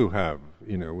do have,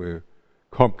 we're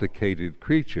complicated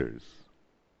creatures.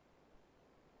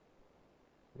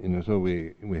 So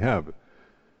we have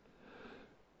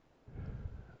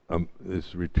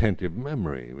this retentive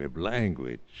memory, we have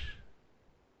language,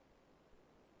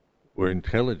 we're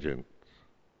intelligent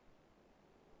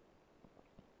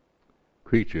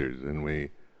creatures,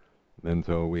 and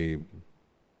so we're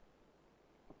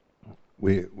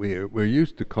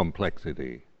used to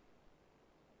complexity.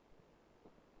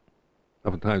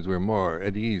 Oftentimes we're more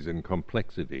at ease in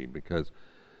complexity because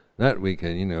that we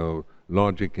can,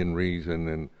 logic and reason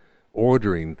and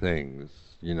ordering things,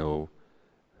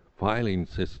 filing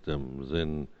systems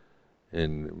and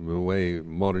the way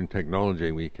modern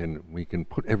technology we can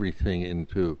put everything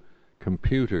into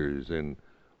computers and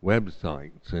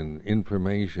websites, and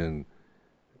information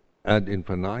ad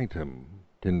infinitum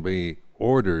can be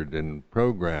ordered and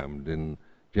programmed and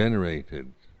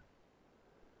generated.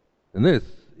 And this,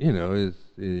 is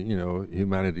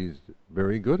humanity's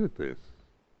very good at this.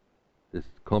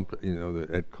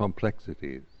 At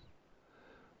complexities.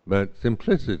 But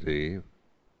simplicity,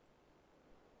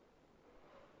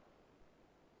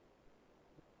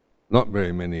 not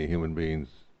very many human beings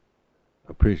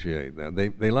appreciate that.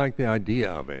 They like the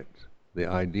idea of it. The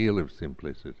ideal of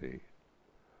simplicity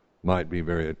might be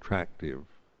very attractive.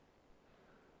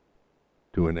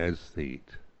 to an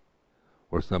aesthete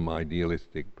or some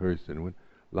idealistic person. When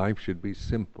life should be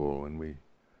simple, and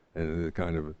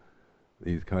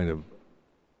these kind of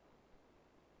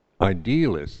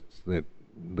idealists that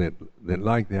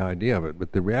like the idea of it,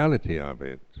 but the reality of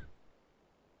it,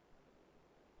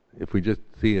 if we just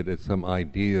see it as some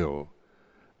ideal,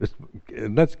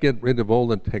 let's get rid of all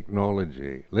the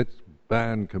technology. Let's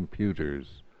ban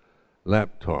computers,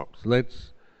 laptops.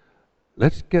 Let's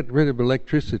get rid of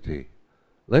electricity.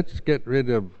 Let's get rid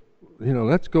of,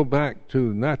 let's go back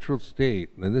to natural state.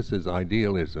 And this is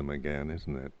idealism again,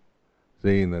 isn't it?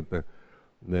 Seeing that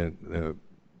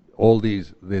all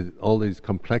these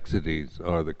complexities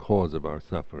are the cause of our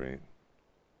suffering.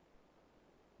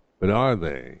 But are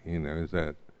they? Is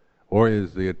that, or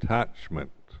is the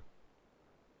attachment,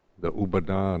 the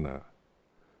upadana?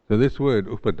 So this word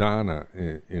upadana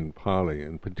in Pali,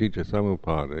 in Paticca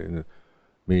Samuppada,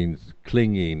 means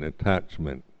clinging,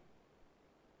 attachment,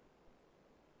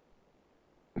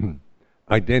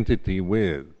 identity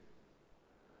with.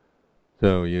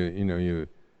 So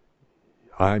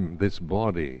I'm this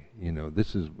body.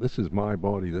 This is my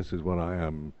body. This is what I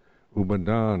am.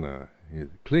 Upadana,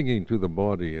 clinging to the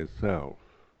body itself,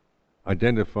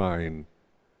 identifying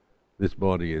this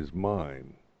body as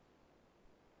mine.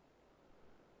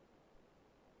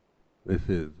 This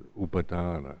is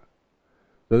upadana.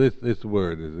 So this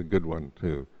word is a good one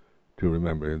to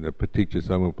remember in the Paticca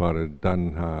Samuppada,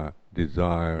 tanha,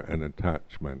 desire and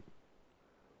attachment.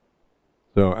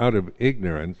 So out of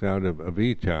ignorance, out of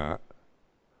avijja,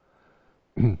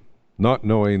 not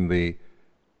knowing the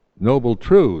noble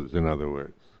truths, in other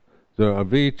words. So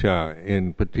avijja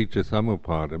in Paticca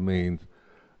Samuppada means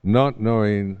not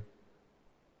knowing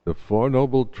the Four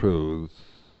Noble Truths,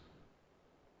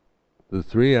 the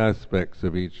three aspects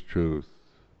of each truth,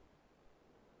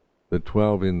 the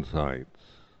 12 insights.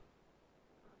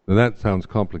 Now that sounds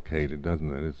complicated,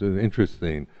 doesn't it? It's an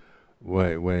interesting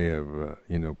way of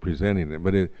presenting it.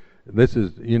 But this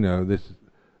is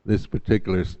this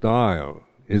particular style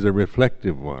is a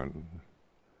reflective one.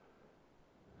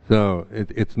 So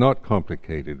it's not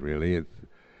complicated, really.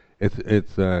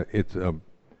 It's a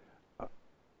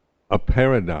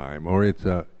paradigm, or it's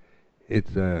an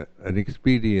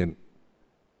expedient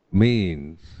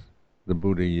means the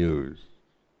Buddha used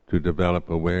to develop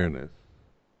awareness,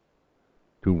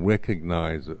 to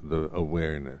recognize the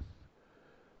awareness,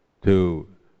 to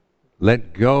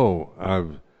let go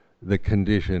of the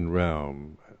conditioned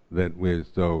realm that we're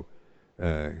so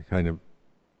that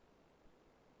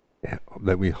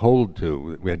we hold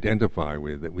to, that we identify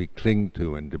with, that we cling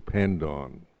to and depend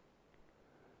on,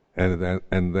 and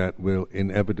that will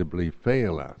inevitably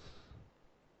fail us.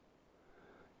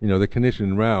 The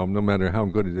conditioned realm, no matter how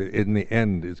good it is, in the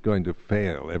end is going to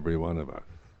fail every one of us.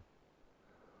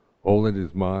 All that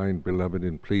is mine, beloved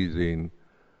and pleasing,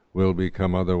 will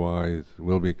become otherwise,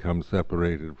 will become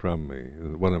separated from me.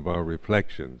 One of our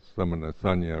reflections, samana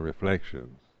sanya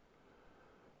reflections.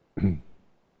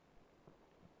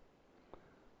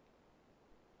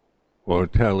 Or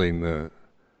telling the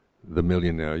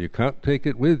millionaire, you can't take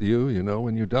it with you,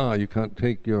 when you die, you can't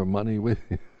take your money with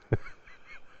you.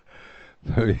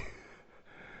 So,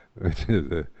 which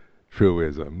is a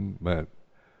truism, but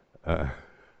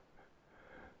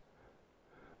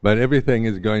everything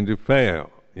is going to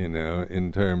fail,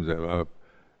 in terms of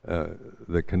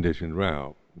the conditioned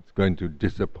realm. It's going to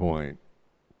disappoint.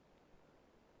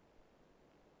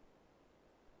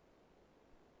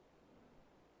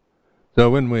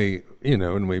 So when we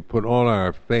put all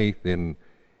our faith in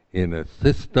a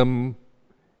system,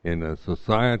 in a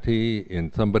society,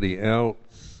 in somebody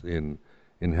else, in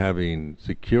having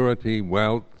security,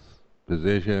 wealth,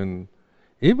 position,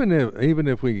 even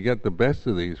if we get the best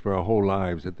of these for our whole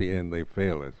lives, at the end they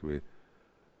fail us.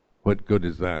 What good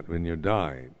is that when you're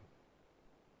dying?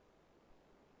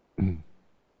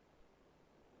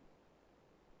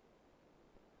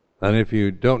 And if you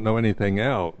don't know anything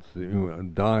else,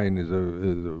 dying is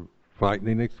a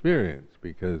frightening experience,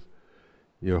 because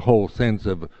your whole sense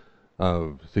of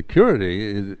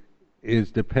security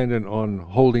is dependent on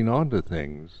holding on to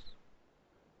things,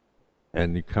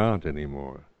 and you can't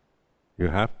anymore.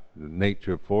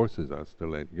 Nature forces us to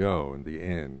let go in the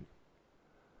end.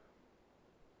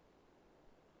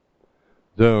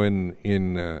 So in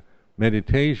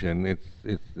meditation, it's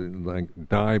like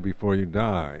die before you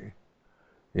die.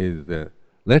 Is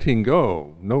letting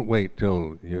go. Don't wait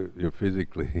till you're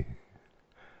physically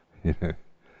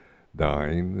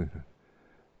dying.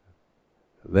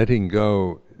 Letting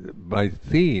go by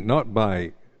seeing, not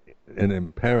by an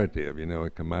imperative, a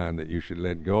command that you should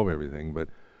let go of everything, but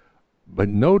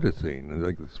noticing.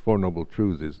 Like this Four Noble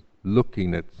Truths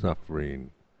looking at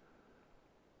suffering,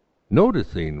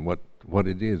 noticing what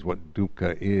it is, what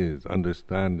dukkha is,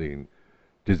 understanding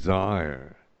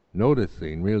desire,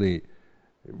 noticing,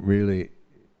 really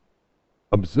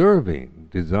observing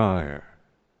desire,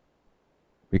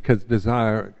 because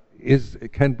desire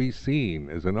can be seen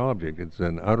as an object. It's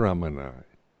an aramana.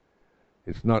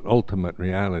 It's not ultimate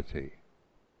reality.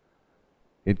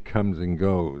 It comes and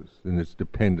goes, and it's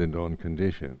dependent on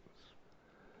conditions.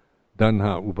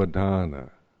 Tanha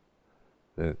upadana.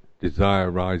 The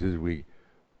desire rises,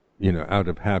 out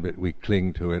of habit we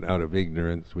cling to it, out of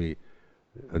ignorance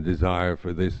a desire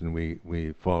for this and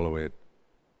we follow it.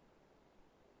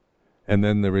 And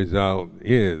then the result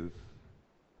is,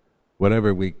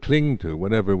 whatever we cling to,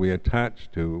 whatever we attach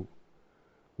to,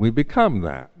 we become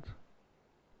that.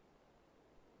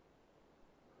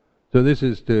 So this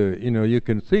is you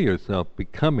can see yourself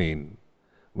becoming,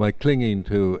 by clinging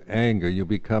to anger, you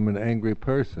become an angry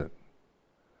person.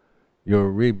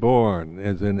 You're reborn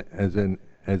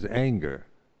as anger.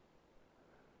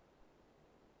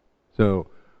 So,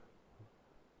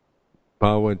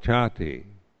 bhavachati,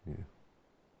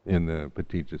 in the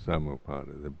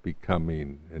Paticcasamuppada, the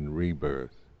becoming and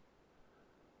rebirth,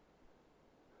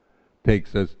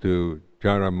 takes us to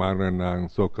jara maranang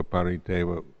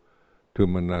sokapariteva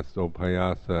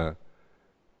tumanasopayasa,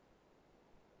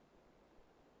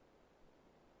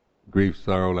 grief,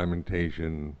 sorrow,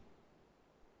 lamentation,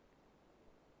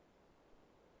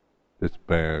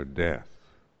 despair, death.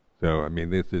 So,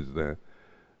 this is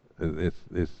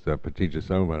this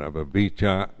Paticcasamuppada of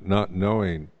avijja, not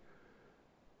knowing,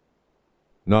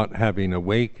 not having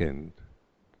awakened.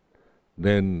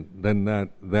 Then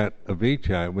that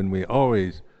avijja, when we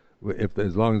always,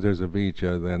 as long as there's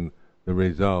avijja, then the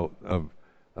result of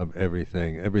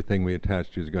everything we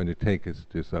attach to is going to take us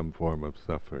to some form of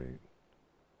suffering.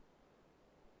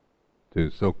 To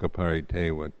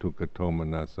sokapariteva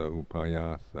tukatomanasa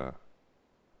upayasa.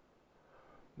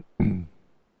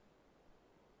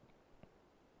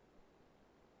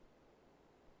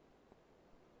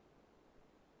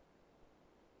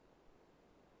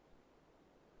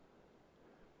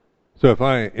 So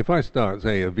if I start,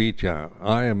 say, avijja,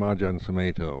 I am Ajahn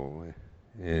Sumedho,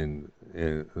 and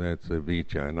that's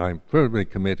avijja, and I'm firmly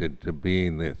committed to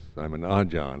being this. I'm an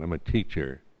Ajahn, I'm a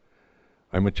teacher,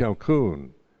 I'm a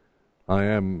Chalkun, I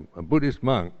am a Buddhist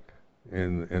monk,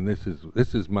 and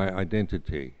this is my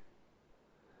identity.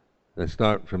 I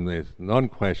start from this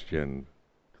non-question,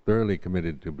 thoroughly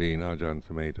committed to being Ajahn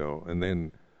Sumedho, and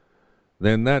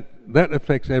then that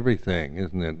affects everything,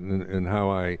 isn't it? And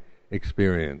how I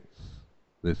experience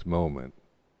this moment.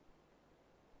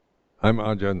 I'm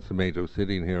Ajahn Sumedho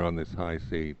sitting here on this high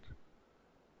seat.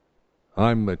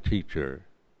 I'm the teacher.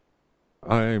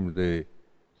 I'm the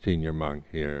senior monk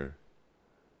here.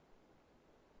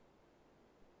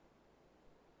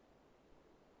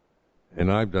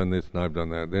 And I've done this and I've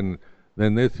done that.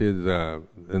 Then this is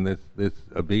this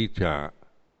avijja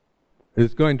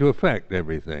is going to affect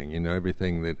everything.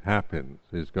 Everything that happens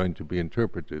is going to be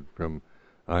interpreted from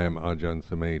I am Ajahn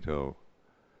Sumedho.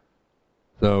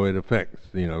 So it affects,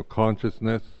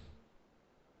 consciousness,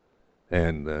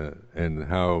 and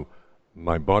how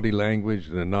my body language,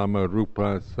 the nama,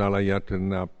 rupa,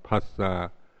 salayatana,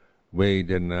 passa,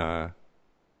 vedana,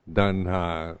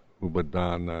 tanha,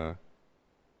 upadana,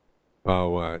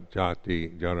 bhava,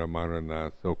 jati, jara,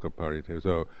 marana, sokapariteva.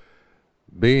 So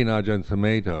being Ajahn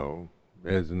Sumedho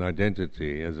as an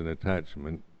identity, as an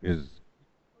attachment, is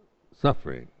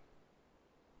suffering.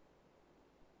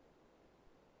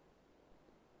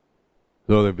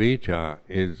 So the avijja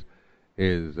is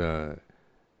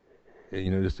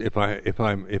just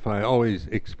if I always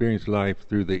experience life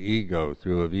through the ego,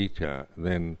 through avijja,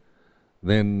 then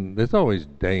there's always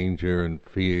danger and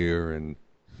fear and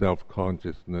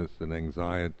self-consciousness and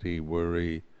anxiety,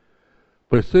 worry.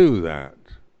 Pursue that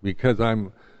because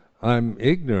I'm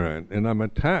ignorant and I'm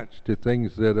attached to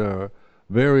things that are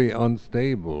very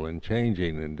unstable and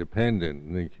changing and dependent,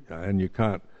 and you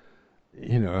can't,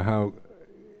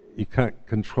 you can't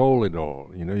control it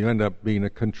all. You end up being a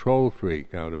control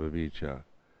freak out of avijja.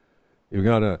 You've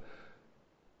got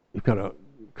to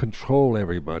control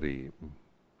everybody.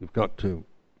 You've got to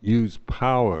use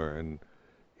power and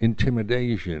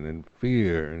intimidation and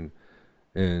fear,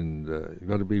 and you've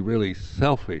got to be really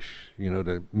selfish,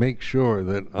 to make sure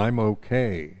that I'm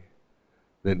okay,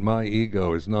 that my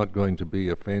ego is not going to be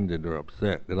offended or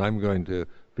upset, that I'm going to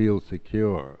feel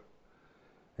secure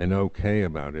and okay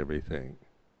about everything.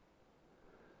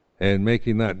 And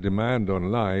making that demand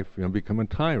on life, become a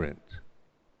tyrant.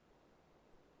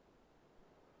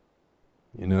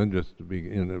 Just to be,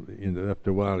 after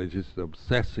a while, it's just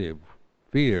obsessive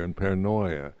fear and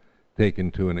paranoia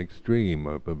taken to an extreme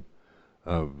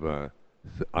of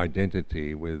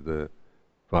identity with the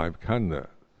five khandhas.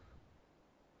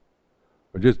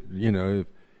 Or just, if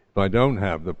I don't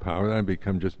have the power, I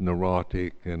become just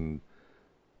neurotic and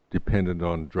dependent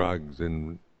on drugs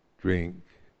and drink,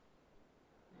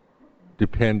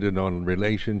 dependent on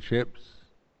relationships,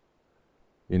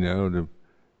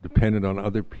 dependent on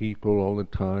other people all the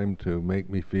time to make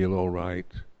me feel all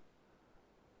right.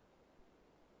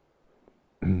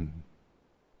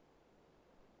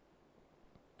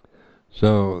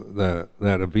 So that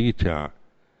avijja,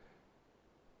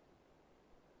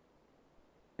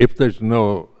 if there's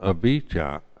no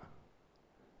avijja,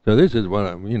 so this is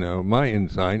what my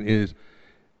insight is: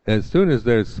 as soon as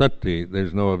there's sati,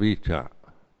 there's no avijja.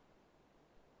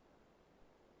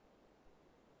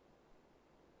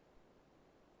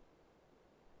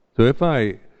 So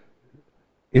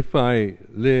if I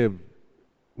live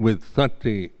with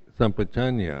sati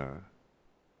sampajanya,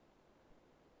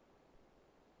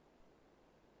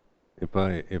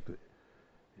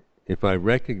 if I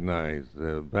recognize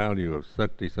the value of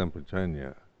sati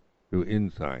sampajanya through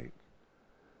insight,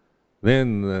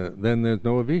 then there's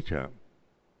no avijja.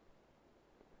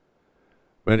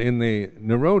 But in the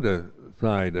nirodha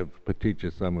side of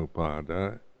paticca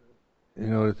samuppada,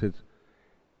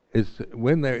 it's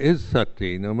when there is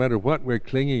sati, no matter what we're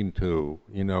clinging to,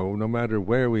 no matter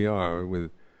where we are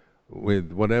with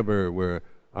whatever we're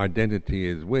identity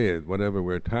is with, whatever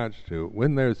we're attached to,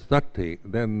 when there's sati,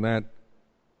 then that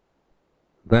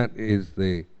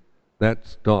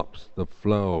stops the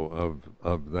flow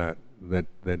of that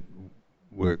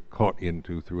we're caught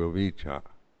into through avijja.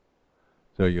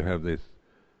 So you have this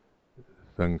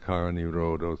sankhara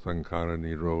nirodha,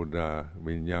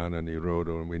 vijnana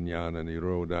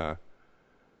nirodha,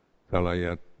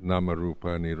 salayat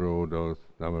namarupa nirodha,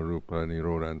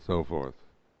 and so forth.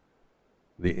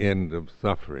 The end of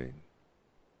suffering.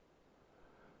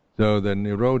 So the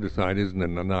nirodha side isn't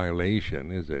an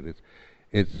annihilation, is it?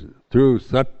 It's through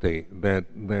sati that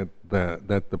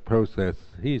the process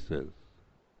ceases.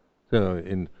 So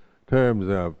in terms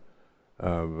of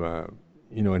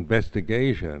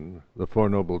investigation, the Four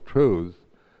Noble Truths,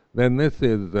 then this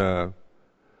is,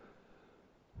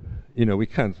 we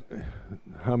can't,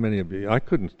 how many of you, I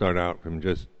couldn't start out from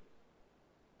just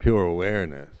pure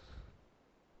awareness,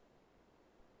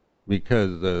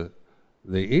 because the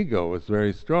ego is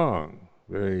very strong,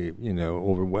 very,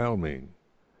 overwhelming.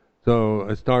 So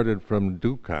I started from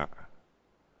dukkha,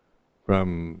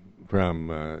 from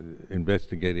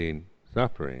investigating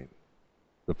suffering,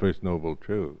 the First Noble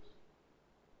Truths.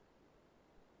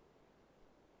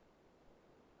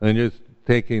 And just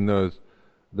taking those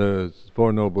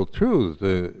Four Noble Truths,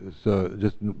 so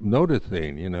just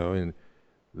noticing, in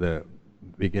the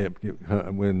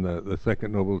when the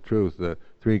Second Noble Truth, the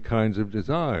three kinds of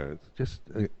desires. Just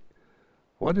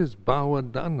what is bhava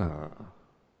tanha?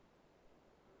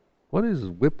 What is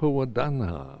vibhava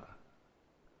tanha?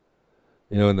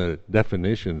 And the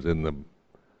definitions in the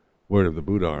Word of the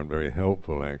Buddha aren't very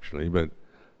helpful, actually, but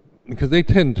because they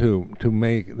tend to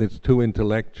make it's too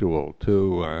intellectual,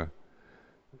 too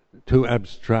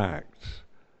abstract.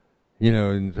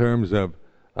 In terms of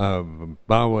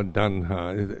bhava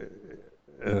tanha,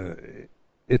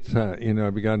 it's I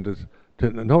began to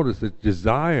notice this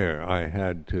desire I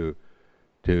had to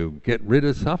get rid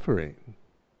of suffering,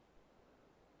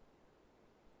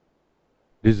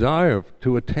 desire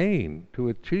to attain, to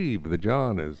achieve the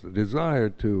jhanas, the desire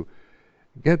to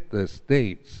get the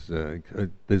states, a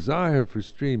desire for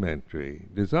stream entry,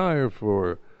 desire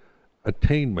for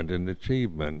attainment and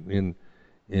achievement in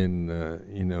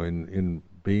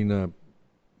being a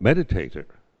meditator.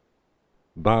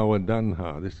 Bhava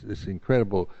tanha, this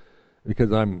incredible, because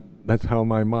that's how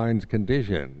my mind's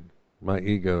conditioned. My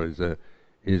ego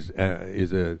is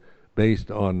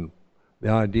based on the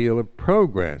ideal of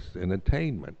progress and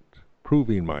attainment,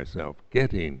 proving myself,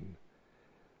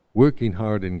 working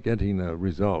hard and getting a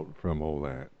result from all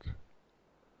that.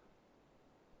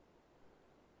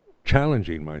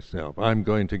 Challenging myself. I'm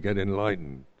going to get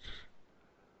enlightened.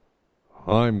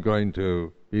 I'm going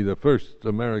to be the first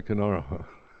American arahant.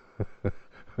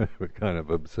 Kind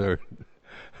of absurd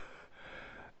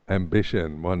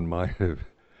ambition one might have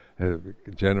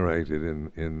generated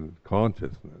in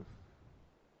consciousness.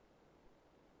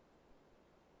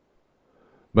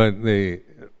 But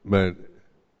bhava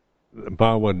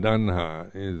tanha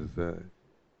is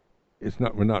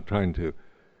we're not trying to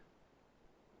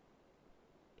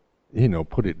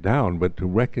put it down, but to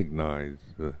recognize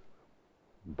the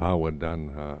bhava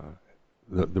tanha,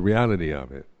 the reality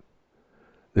of it.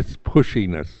 This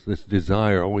pushiness, this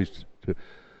desire always to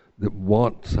that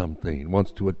wants something,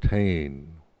 wants to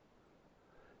attain.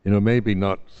 Maybe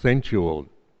not sensual,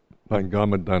 like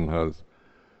Gamadhanha is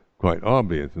quite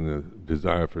obvious in the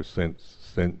desire for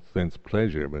sense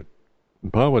pleasure, but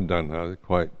Bhavadhanha is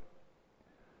quite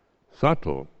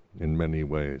subtle in many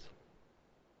ways.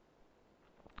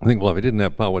 I think, well, if I didn't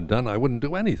have Bhavadhanha, I wouldn't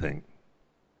do anything.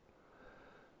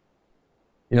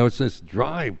 It's this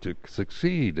drive to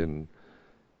succeed and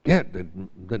get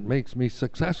that makes me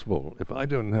successful. If I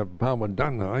didn't have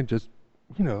Bhavadhanha, I just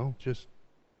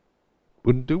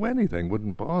wouldn't do anything,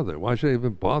 wouldn't bother. Why should I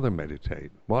even bother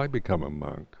meditate? Why become a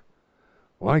monk?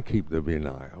 Why keep the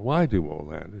Vinaya? Why do all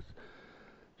that? It's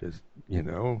just,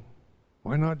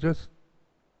 why not just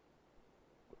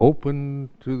open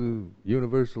to the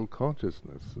universal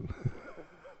consciousness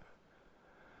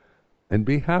and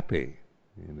be happy,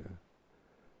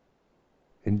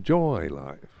 enjoy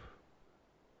life.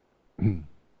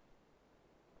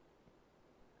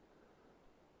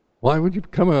 Why would you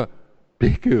become a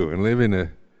bhikkhu and live in a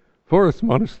forest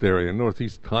monastery in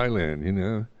northeast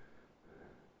Thailand,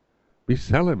 Be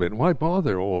celibate. Why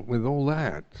bother with all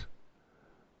that?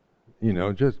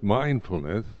 Just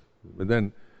mindfulness. But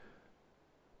then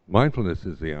mindfulness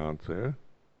is the answer.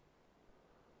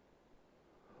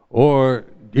 Or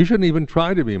you shouldn't even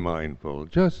try to be mindful.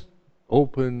 Just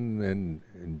open and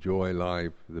enjoy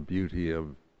life, the beauty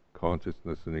of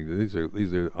consciousness. And these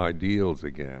are ideals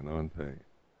again, aren't they?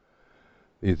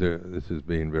 This is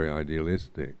being very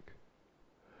idealistic.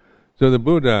 So the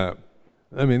Buddha,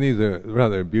 these are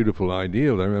rather beautiful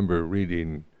ideals. I remember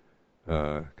reading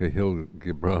Kahlil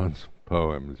Gibran's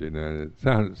poems, and it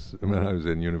sounds, when I was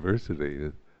in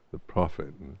university, the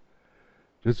prophet.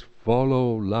 Just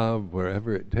follow love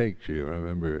wherever it takes you. I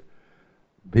remember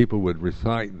people would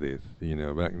recite this,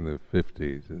 back in the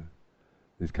 50s,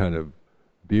 these kind of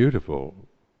beautiful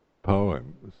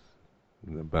poems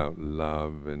about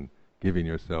love and giving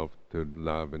yourself to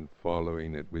love and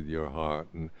following it with your heart.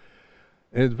 And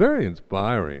it's very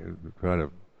inspiring, kind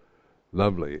of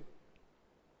lovely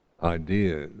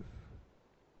ideas.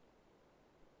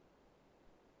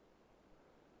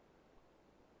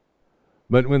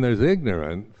 But when there's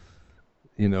ignorance,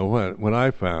 what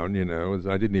I found, is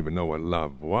I didn't even know what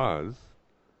love was.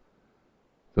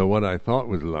 So what I thought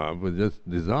was love was just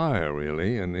desire,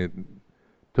 really, and it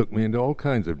took me into all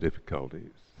kinds of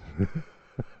difficulties.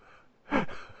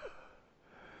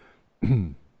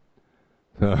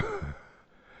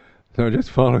 So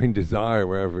just following desire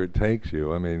wherever it takes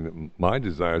you. My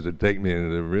desires would take me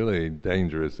into really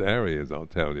dangerous areas, I'll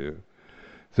tell you.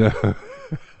 So,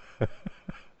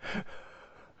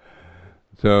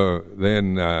 so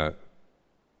then,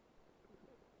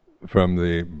 from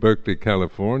the Berkeley,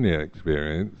 California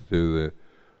experience to the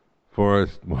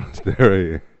forest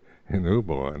monastery in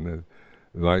Ubon,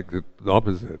 like the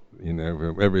opposite,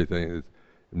 from everything is.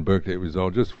 In Berkeley, it was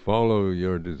all just follow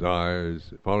your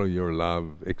desires, follow your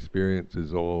love,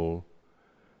 experiences all.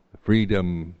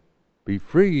 Freedom, be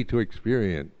free to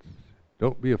experience.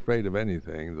 Don't be afraid of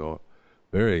anything. It's all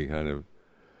very kind of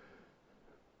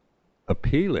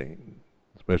appealing,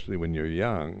 especially when you're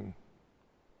young.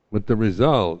 But the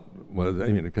result was,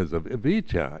 because of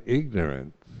avijja,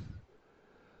 ignorance,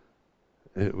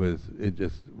 it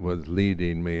just was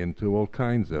leading me into all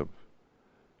kinds of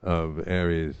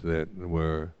areas that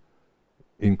were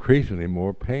increasingly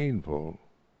more painful,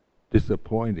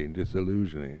 disappointing,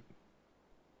 disillusioning.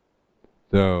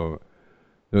 So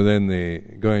then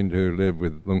going to live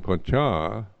with Luang Por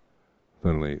Chah,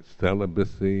 suddenly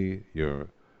celibacy,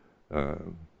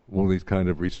 all these kind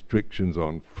of restrictions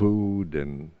on food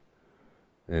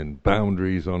and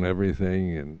boundaries on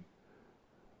everything and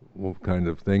all kind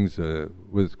of things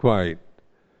was quite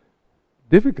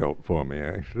difficult for me,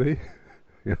 actually.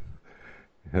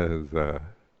 Because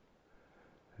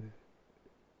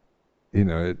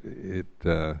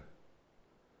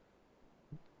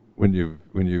when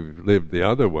you've lived the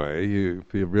other way, you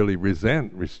really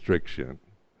resent restriction.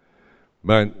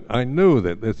 But I knew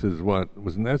that this is what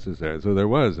was necessary. So there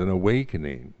was an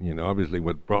awakening. Obviously,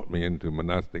 what brought me into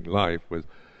monastic life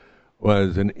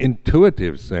was an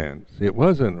intuitive sense. It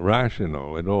wasn't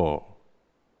rational at all.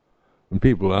 When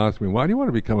people ask me, "Why do you want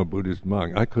to become a Buddhist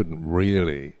monk?" I couldn't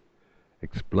really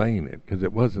explain it because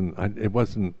it wasn't.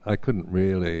 I couldn't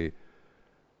really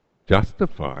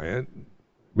justify it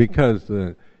because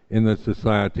in the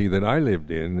society that I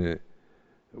lived in,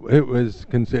 it was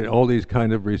considered, all these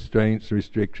kind of restraints,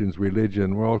 restrictions,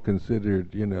 religion were all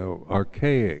considered,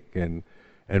 archaic and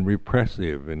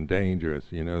repressive and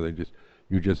dangerous.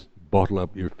 You just bottle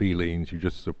up your feelings, you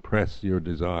just suppress your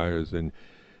desires, and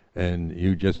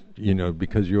you just,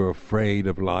 because you're afraid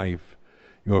of life,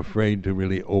 you're afraid to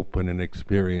really open and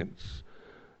experience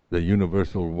the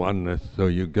universal oneness, so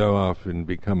you go off and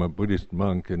become a Buddhist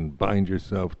monk and bind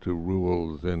yourself to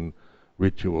rules and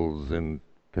rituals and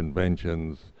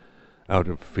conventions out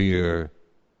of fear.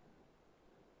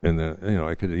 And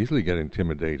I could easily get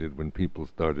intimidated when people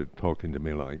started talking to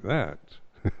me like that.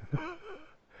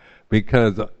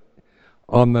 Because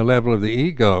on the level of the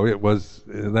ego,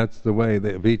 that's the way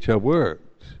that Vicca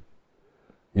worked.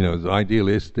 It was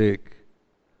idealistic.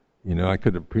 I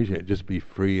could appreciate just be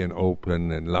free and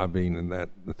open and loving, and that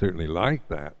I certainly liked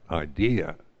that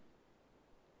idea.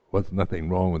 Was nothing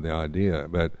wrong with the idea,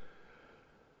 but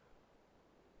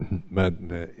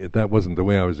that wasn't the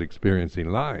way I was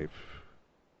experiencing life.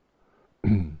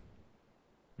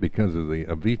 Because of the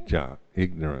avijja,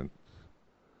 ignorance.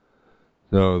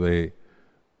 So the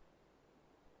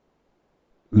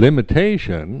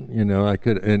limitation,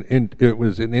 it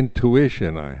was an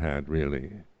intuition I had,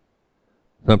 really.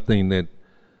 Something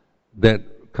that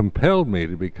compelled me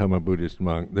to become a Buddhist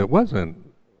monk that wasn't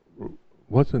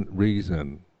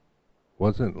reason,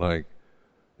 wasn't like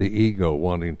the ego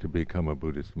wanting to become a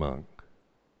Buddhist monk.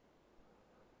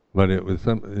 But it was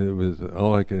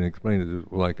all I can explain is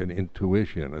like an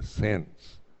intuition, a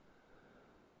sense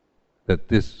that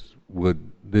this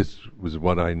was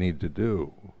what I need to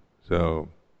do. So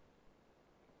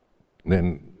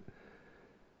then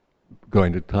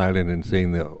going to Thailand and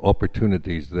seeing the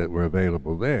opportunities that were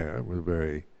available there, I was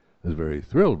very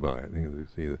thrilled by it. To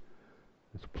see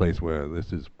it's a place where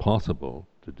this is possible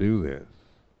to do this.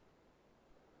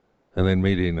 And then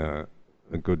meeting a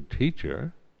good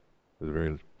teacher, I was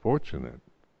very fortunate.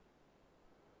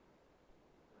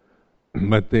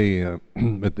 But then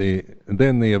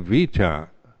the avijja,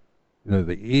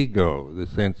 the ego, the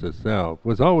sense of self,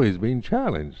 was always being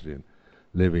challenged in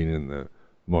living in the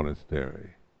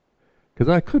monastery. Because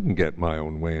I couldn't get my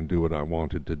own way and do what I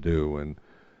wanted to do,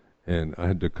 and I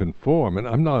had to conform.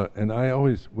 And I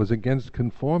always was against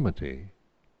conformity.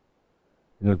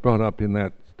 I was brought up in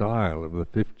that style of the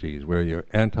 50s where you're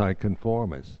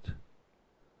anti-conformist.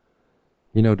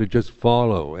 To just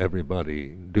follow everybody,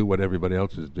 do what everybody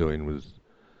else is doing was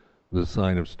a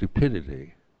sign of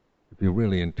stupidity. If you're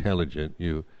really intelligent,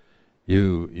 you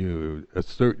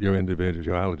assert your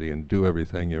individuality and do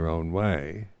everything your own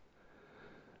way.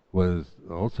 Was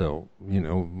also,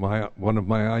 one of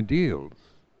my ideals.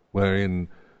 Where in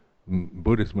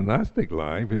Buddhist monastic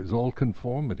life, it was all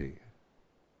conformity.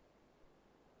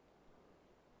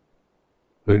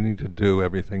 Learning to do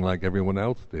everything like everyone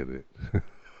else did it.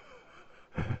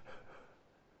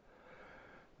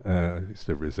 I used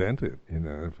to resent it,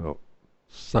 I felt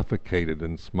suffocated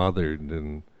and smothered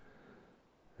and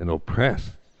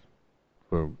oppressed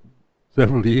for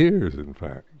several years, in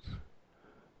fact.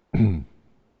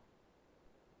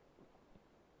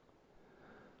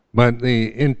 But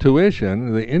the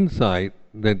intuition, the insight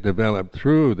that developed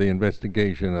through the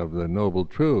investigation of the Noble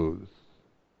Truths,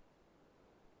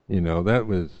 that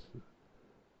was,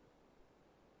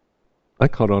 I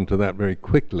caught on to that very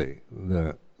quickly,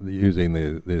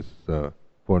 using this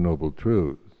Four Noble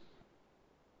Truths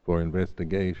for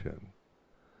investigation.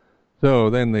 So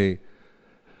then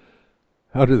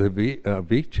out of the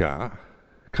vicca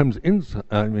comes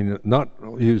not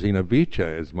using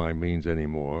avijja as my means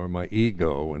anymore, my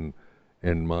ego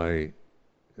and my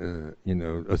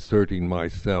asserting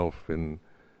myself and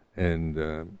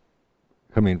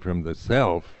coming from the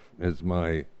self as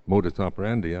my modus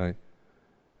operandi. I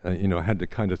had to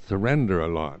kind of surrender a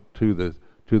lot to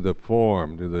the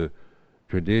form, to the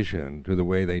tradition, to the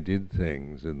way they did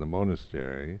things in the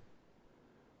monastery,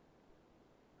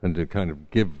 and to kind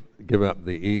of give up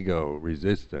the ego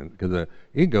resistance, because the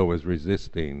ego was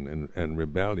resisting and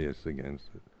rebellious against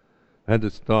it. I had to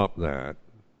stop that,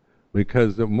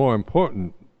 because the more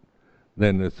important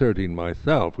than asserting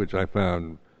myself, which I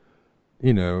found,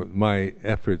 my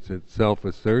efforts at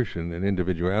self-assertion and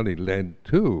individuality led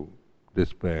to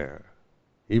despair,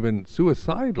 even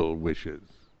suicidal wishes.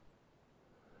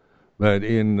 But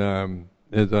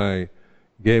as I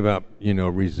gave up,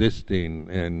 resisting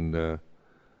and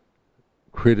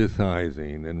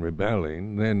criticizing and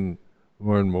rebelling, then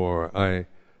more and more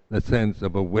the sense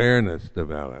of awareness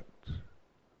developed.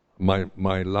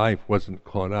 My life wasn't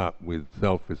caught up with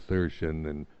self-assertion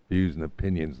and views and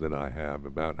opinions that I have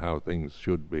about how things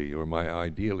should be, or my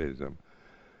idealism.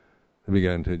 I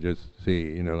began to just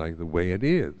see, like the way it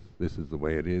is. This is the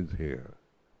way it is here.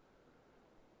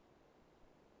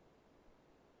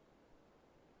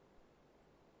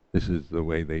 This is the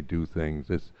way they do things.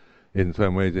 In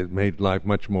some ways, it made life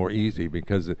much more easy,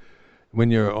 because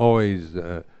when you're always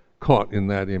caught in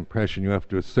that impression. You have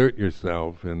to assert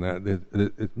yourself, and that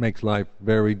it makes life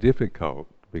very difficult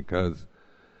because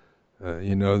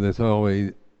there's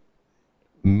always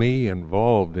me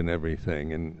involved in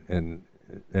everything,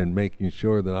 and making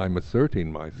sure that I'm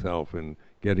asserting myself and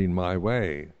getting my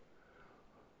way,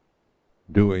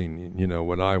 doing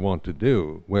what I want to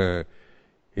do. Where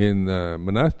in the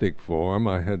monastic form,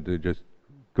 I had to just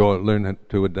learn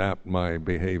to adapt my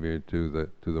behavior to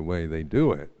the way they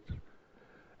do it,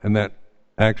 and that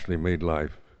actually made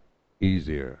life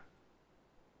easier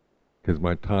because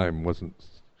my time wasn't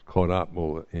caught up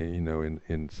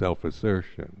in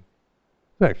self-assertion.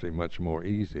 It's actually much more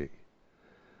easy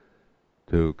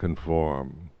to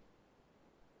conform,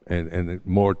 and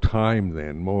more time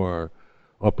then, more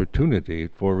opportunity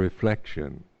for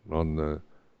reflection on the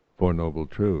Four Noble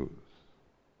Truths.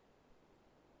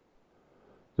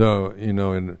 So,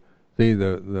 and see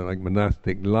the like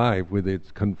monastic life with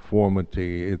its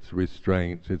conformity, its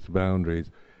restraints, its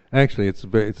boundaries, actually it's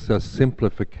a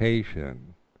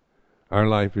simplification. Our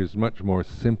life is much more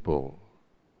simple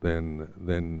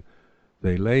than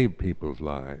they lay people's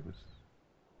lives,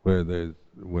 where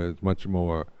it's much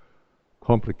more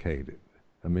complicated.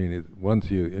 I mean,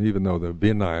 even though the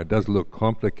Vinaya does look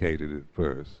complicated at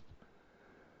first.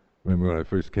 Remember when I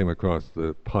first came across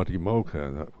the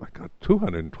Patimokkha, I got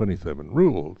 227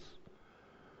 rules.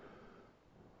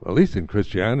 Well, at least in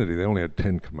Christianity they only had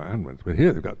 10 commandments, but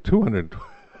here they've got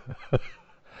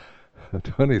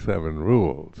 227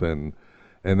 rules, and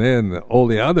then all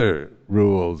the other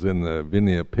rules in the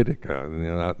Vinaya Pitaka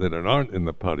that aren't in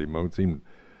the Patimokkha seem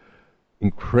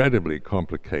incredibly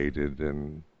complicated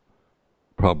and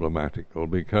problematical,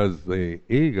 because the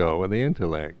ego and the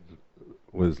intellect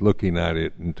was looking at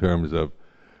it in terms of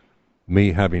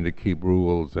me having to keep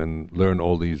rules and learn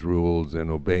all these rules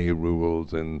and obey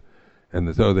rules, and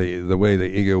so the way the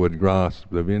ego would grasp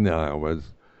the Vinaya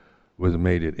was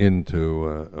made it into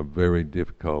a very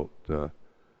difficult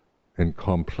and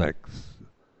complex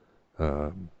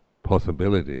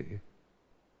possibility.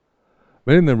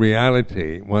 But in the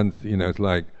reality, once it's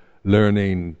like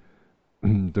learning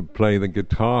to play the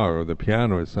guitar or the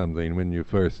piano or something. When you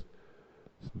first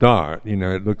start,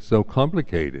 it looks so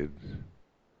complicated.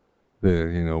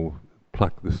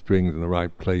 Pluck the strings in the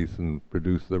right place and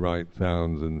produce the right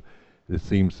sounds, and it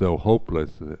seems so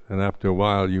hopeless. And after a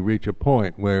while, you reach a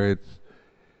point where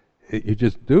you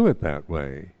just do it that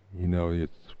way.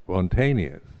 It's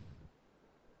spontaneous.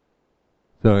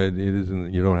 So it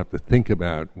isn't. You don't have to think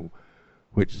about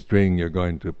which string you're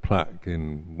going to pluck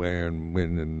and where and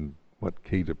when and what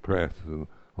key to press and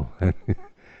all that.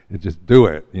 You just do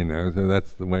it, So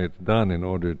that's the way it's done in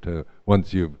order to,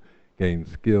 once you've gained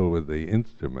skill with the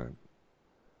instrument.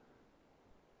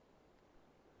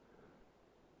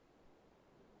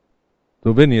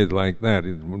 So Vinaya is like that,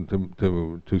 is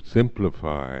to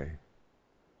simplify,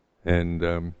 and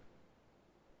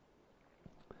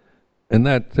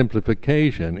that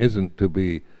simplification isn't to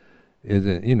be,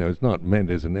 it's not meant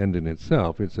as an end in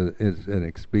itself. It's an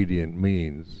expedient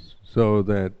means, so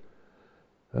that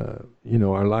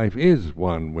our life is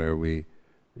one where we,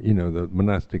 the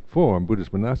monastic form,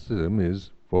 Buddhist monasticism,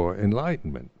 is for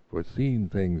enlightenment, for seeing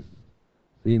things,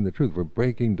 seeing the truth, for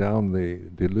breaking down the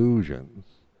delusions,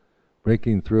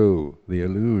 breaking through the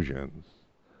illusions,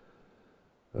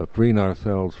 freeing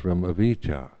ourselves from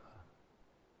avijja.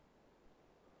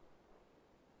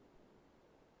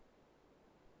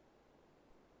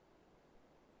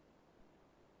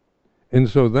 And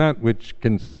so that which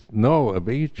can know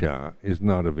avijja is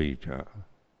not avijja.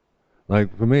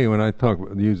 Like for me, when I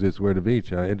use this word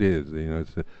avijja, it is,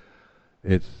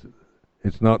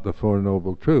 it's not the Four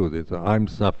Noble Truths. It's I'm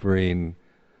suffering.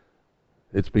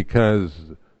 It's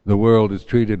because the world has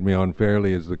treated me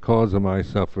unfairly as the cause of my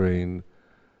suffering,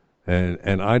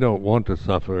 and I don't want to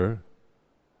suffer.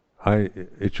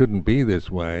 It shouldn't be this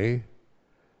way.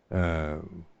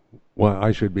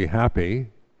 I should be happy.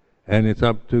 And it's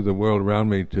up to the world around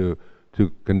me to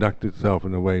conduct itself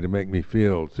in a way to make me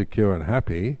feel secure and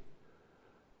happy.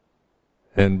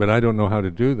 But I don't know how to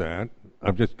do that.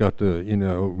 I've just got to,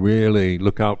 really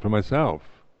look out for myself.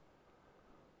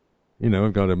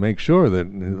 I've got to make sure that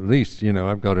at least,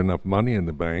 I've got enough money in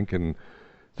the bank and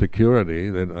security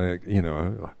that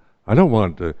I don't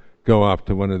want to go off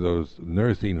to one of those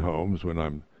nursing homes when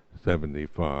I'm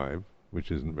 75, which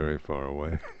isn't very far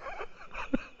away.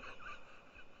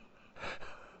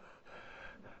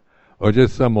 Or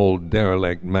just some old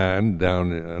derelict man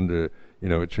down under,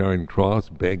 a Charing Cross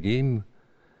begging.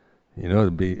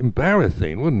 It'd be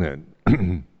embarrassing, wouldn't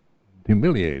it?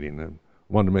 Humiliating. I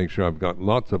want to make sure I've got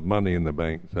lots of money in the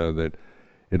bank so that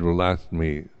it will last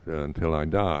me until I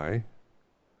die.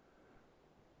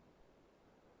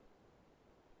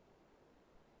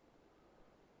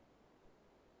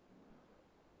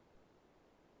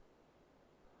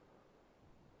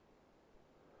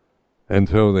 And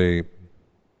so the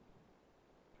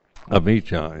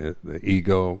avijja, the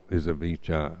ego is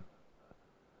avijja.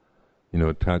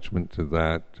 Attachment to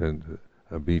that and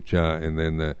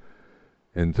avijja,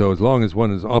 and so as long as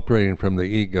one is operating from the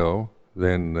ego,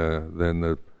 then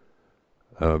the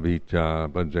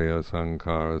avijja bhajya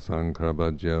sankhara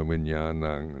bhajya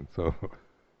vinyanang, and so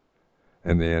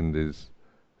and the end is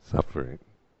suffering.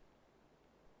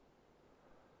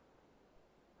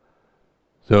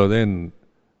 So then,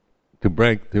 to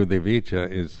break through the avijja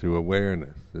is through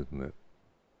awareness, isn't it?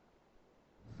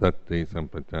 Sati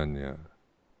sampajanya.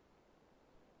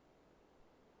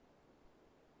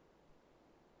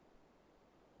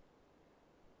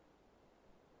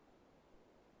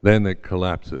 Then it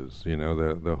collapses,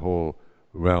 the whole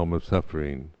realm of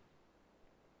suffering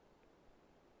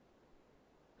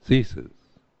ceases.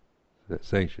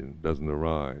 Cessation doesn't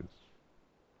arise.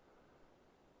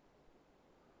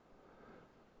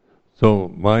 So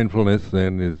mindfulness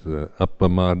then is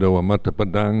appamado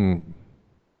amatapadang.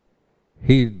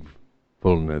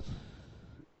 Heedfulness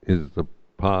is the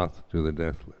path to the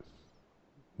deathless.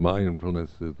 Mindfulness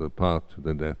is the path to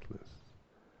the deathless.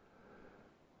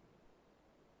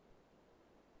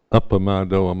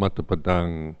 Appamado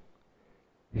amatapadang.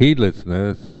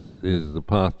 Heedlessness is the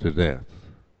path to death.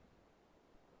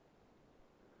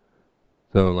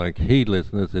 So like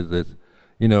heedlessness is this,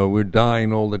 we're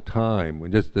dying all the time. We're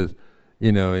just this,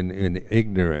 in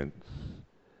ignorance,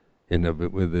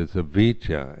 with this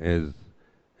avijja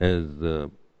as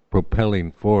the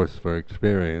propelling force for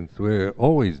experience. We're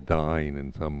always dying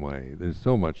in some way. There's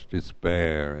so much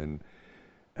despair and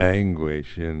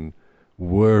anguish and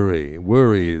worry.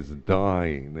 Worry is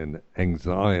dying, and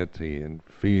anxiety and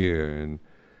fear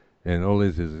and all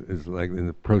this is like in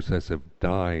the process of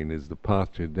dying, is the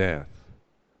path to death.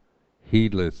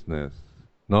 Heedlessness,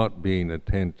 not being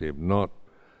attentive, not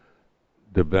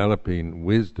developing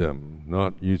wisdom,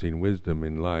 not using wisdom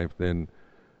in life, then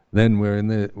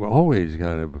we're always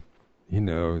kind of,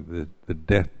 the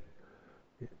death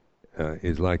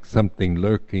is like something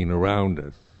lurking around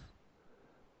us.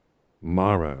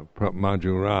 Mara,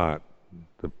 Majurat,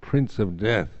 the Prince of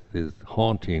Death, is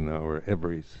haunting our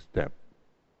every step,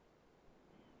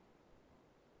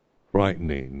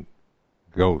 frightening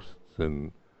ghosts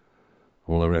and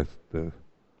all the rest,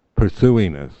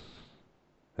 pursuing us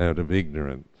out of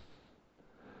ignorance.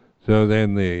 So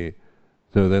then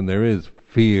there is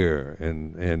fear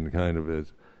and kind of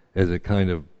as a kind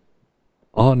of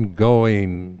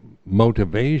ongoing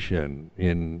motivation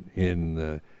in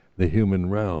the human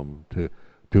realm to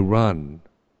run,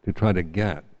 to try to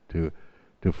get, to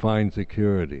find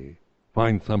security,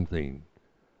 find something,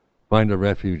 find a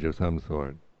refuge of some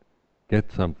sort,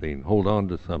 get something, hold on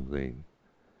to something.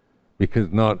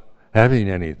 Because not having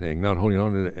anything, not holding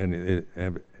on to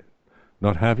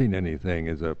not having anything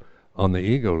on the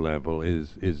ego level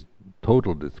is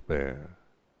total despair,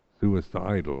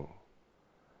 suicidal.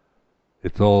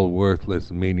 It's all worthless,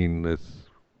 meaningless.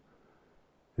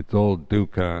 It's all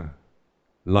dukkha.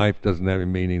 Life doesn't have a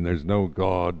meaning. There's no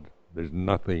God. There's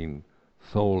nothing.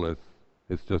 Soulless.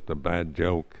 It's just a bad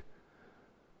joke.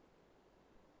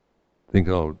 I think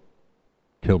I'll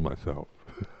kill myself.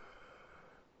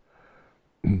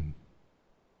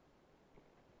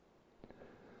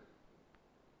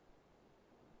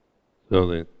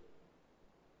 So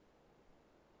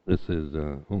this is,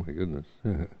 oh my goodness,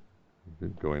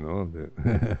 what's going on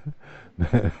there?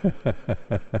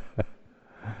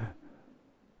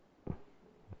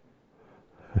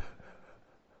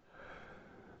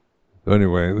 So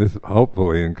anyway, this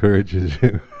hopefully encourages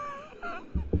you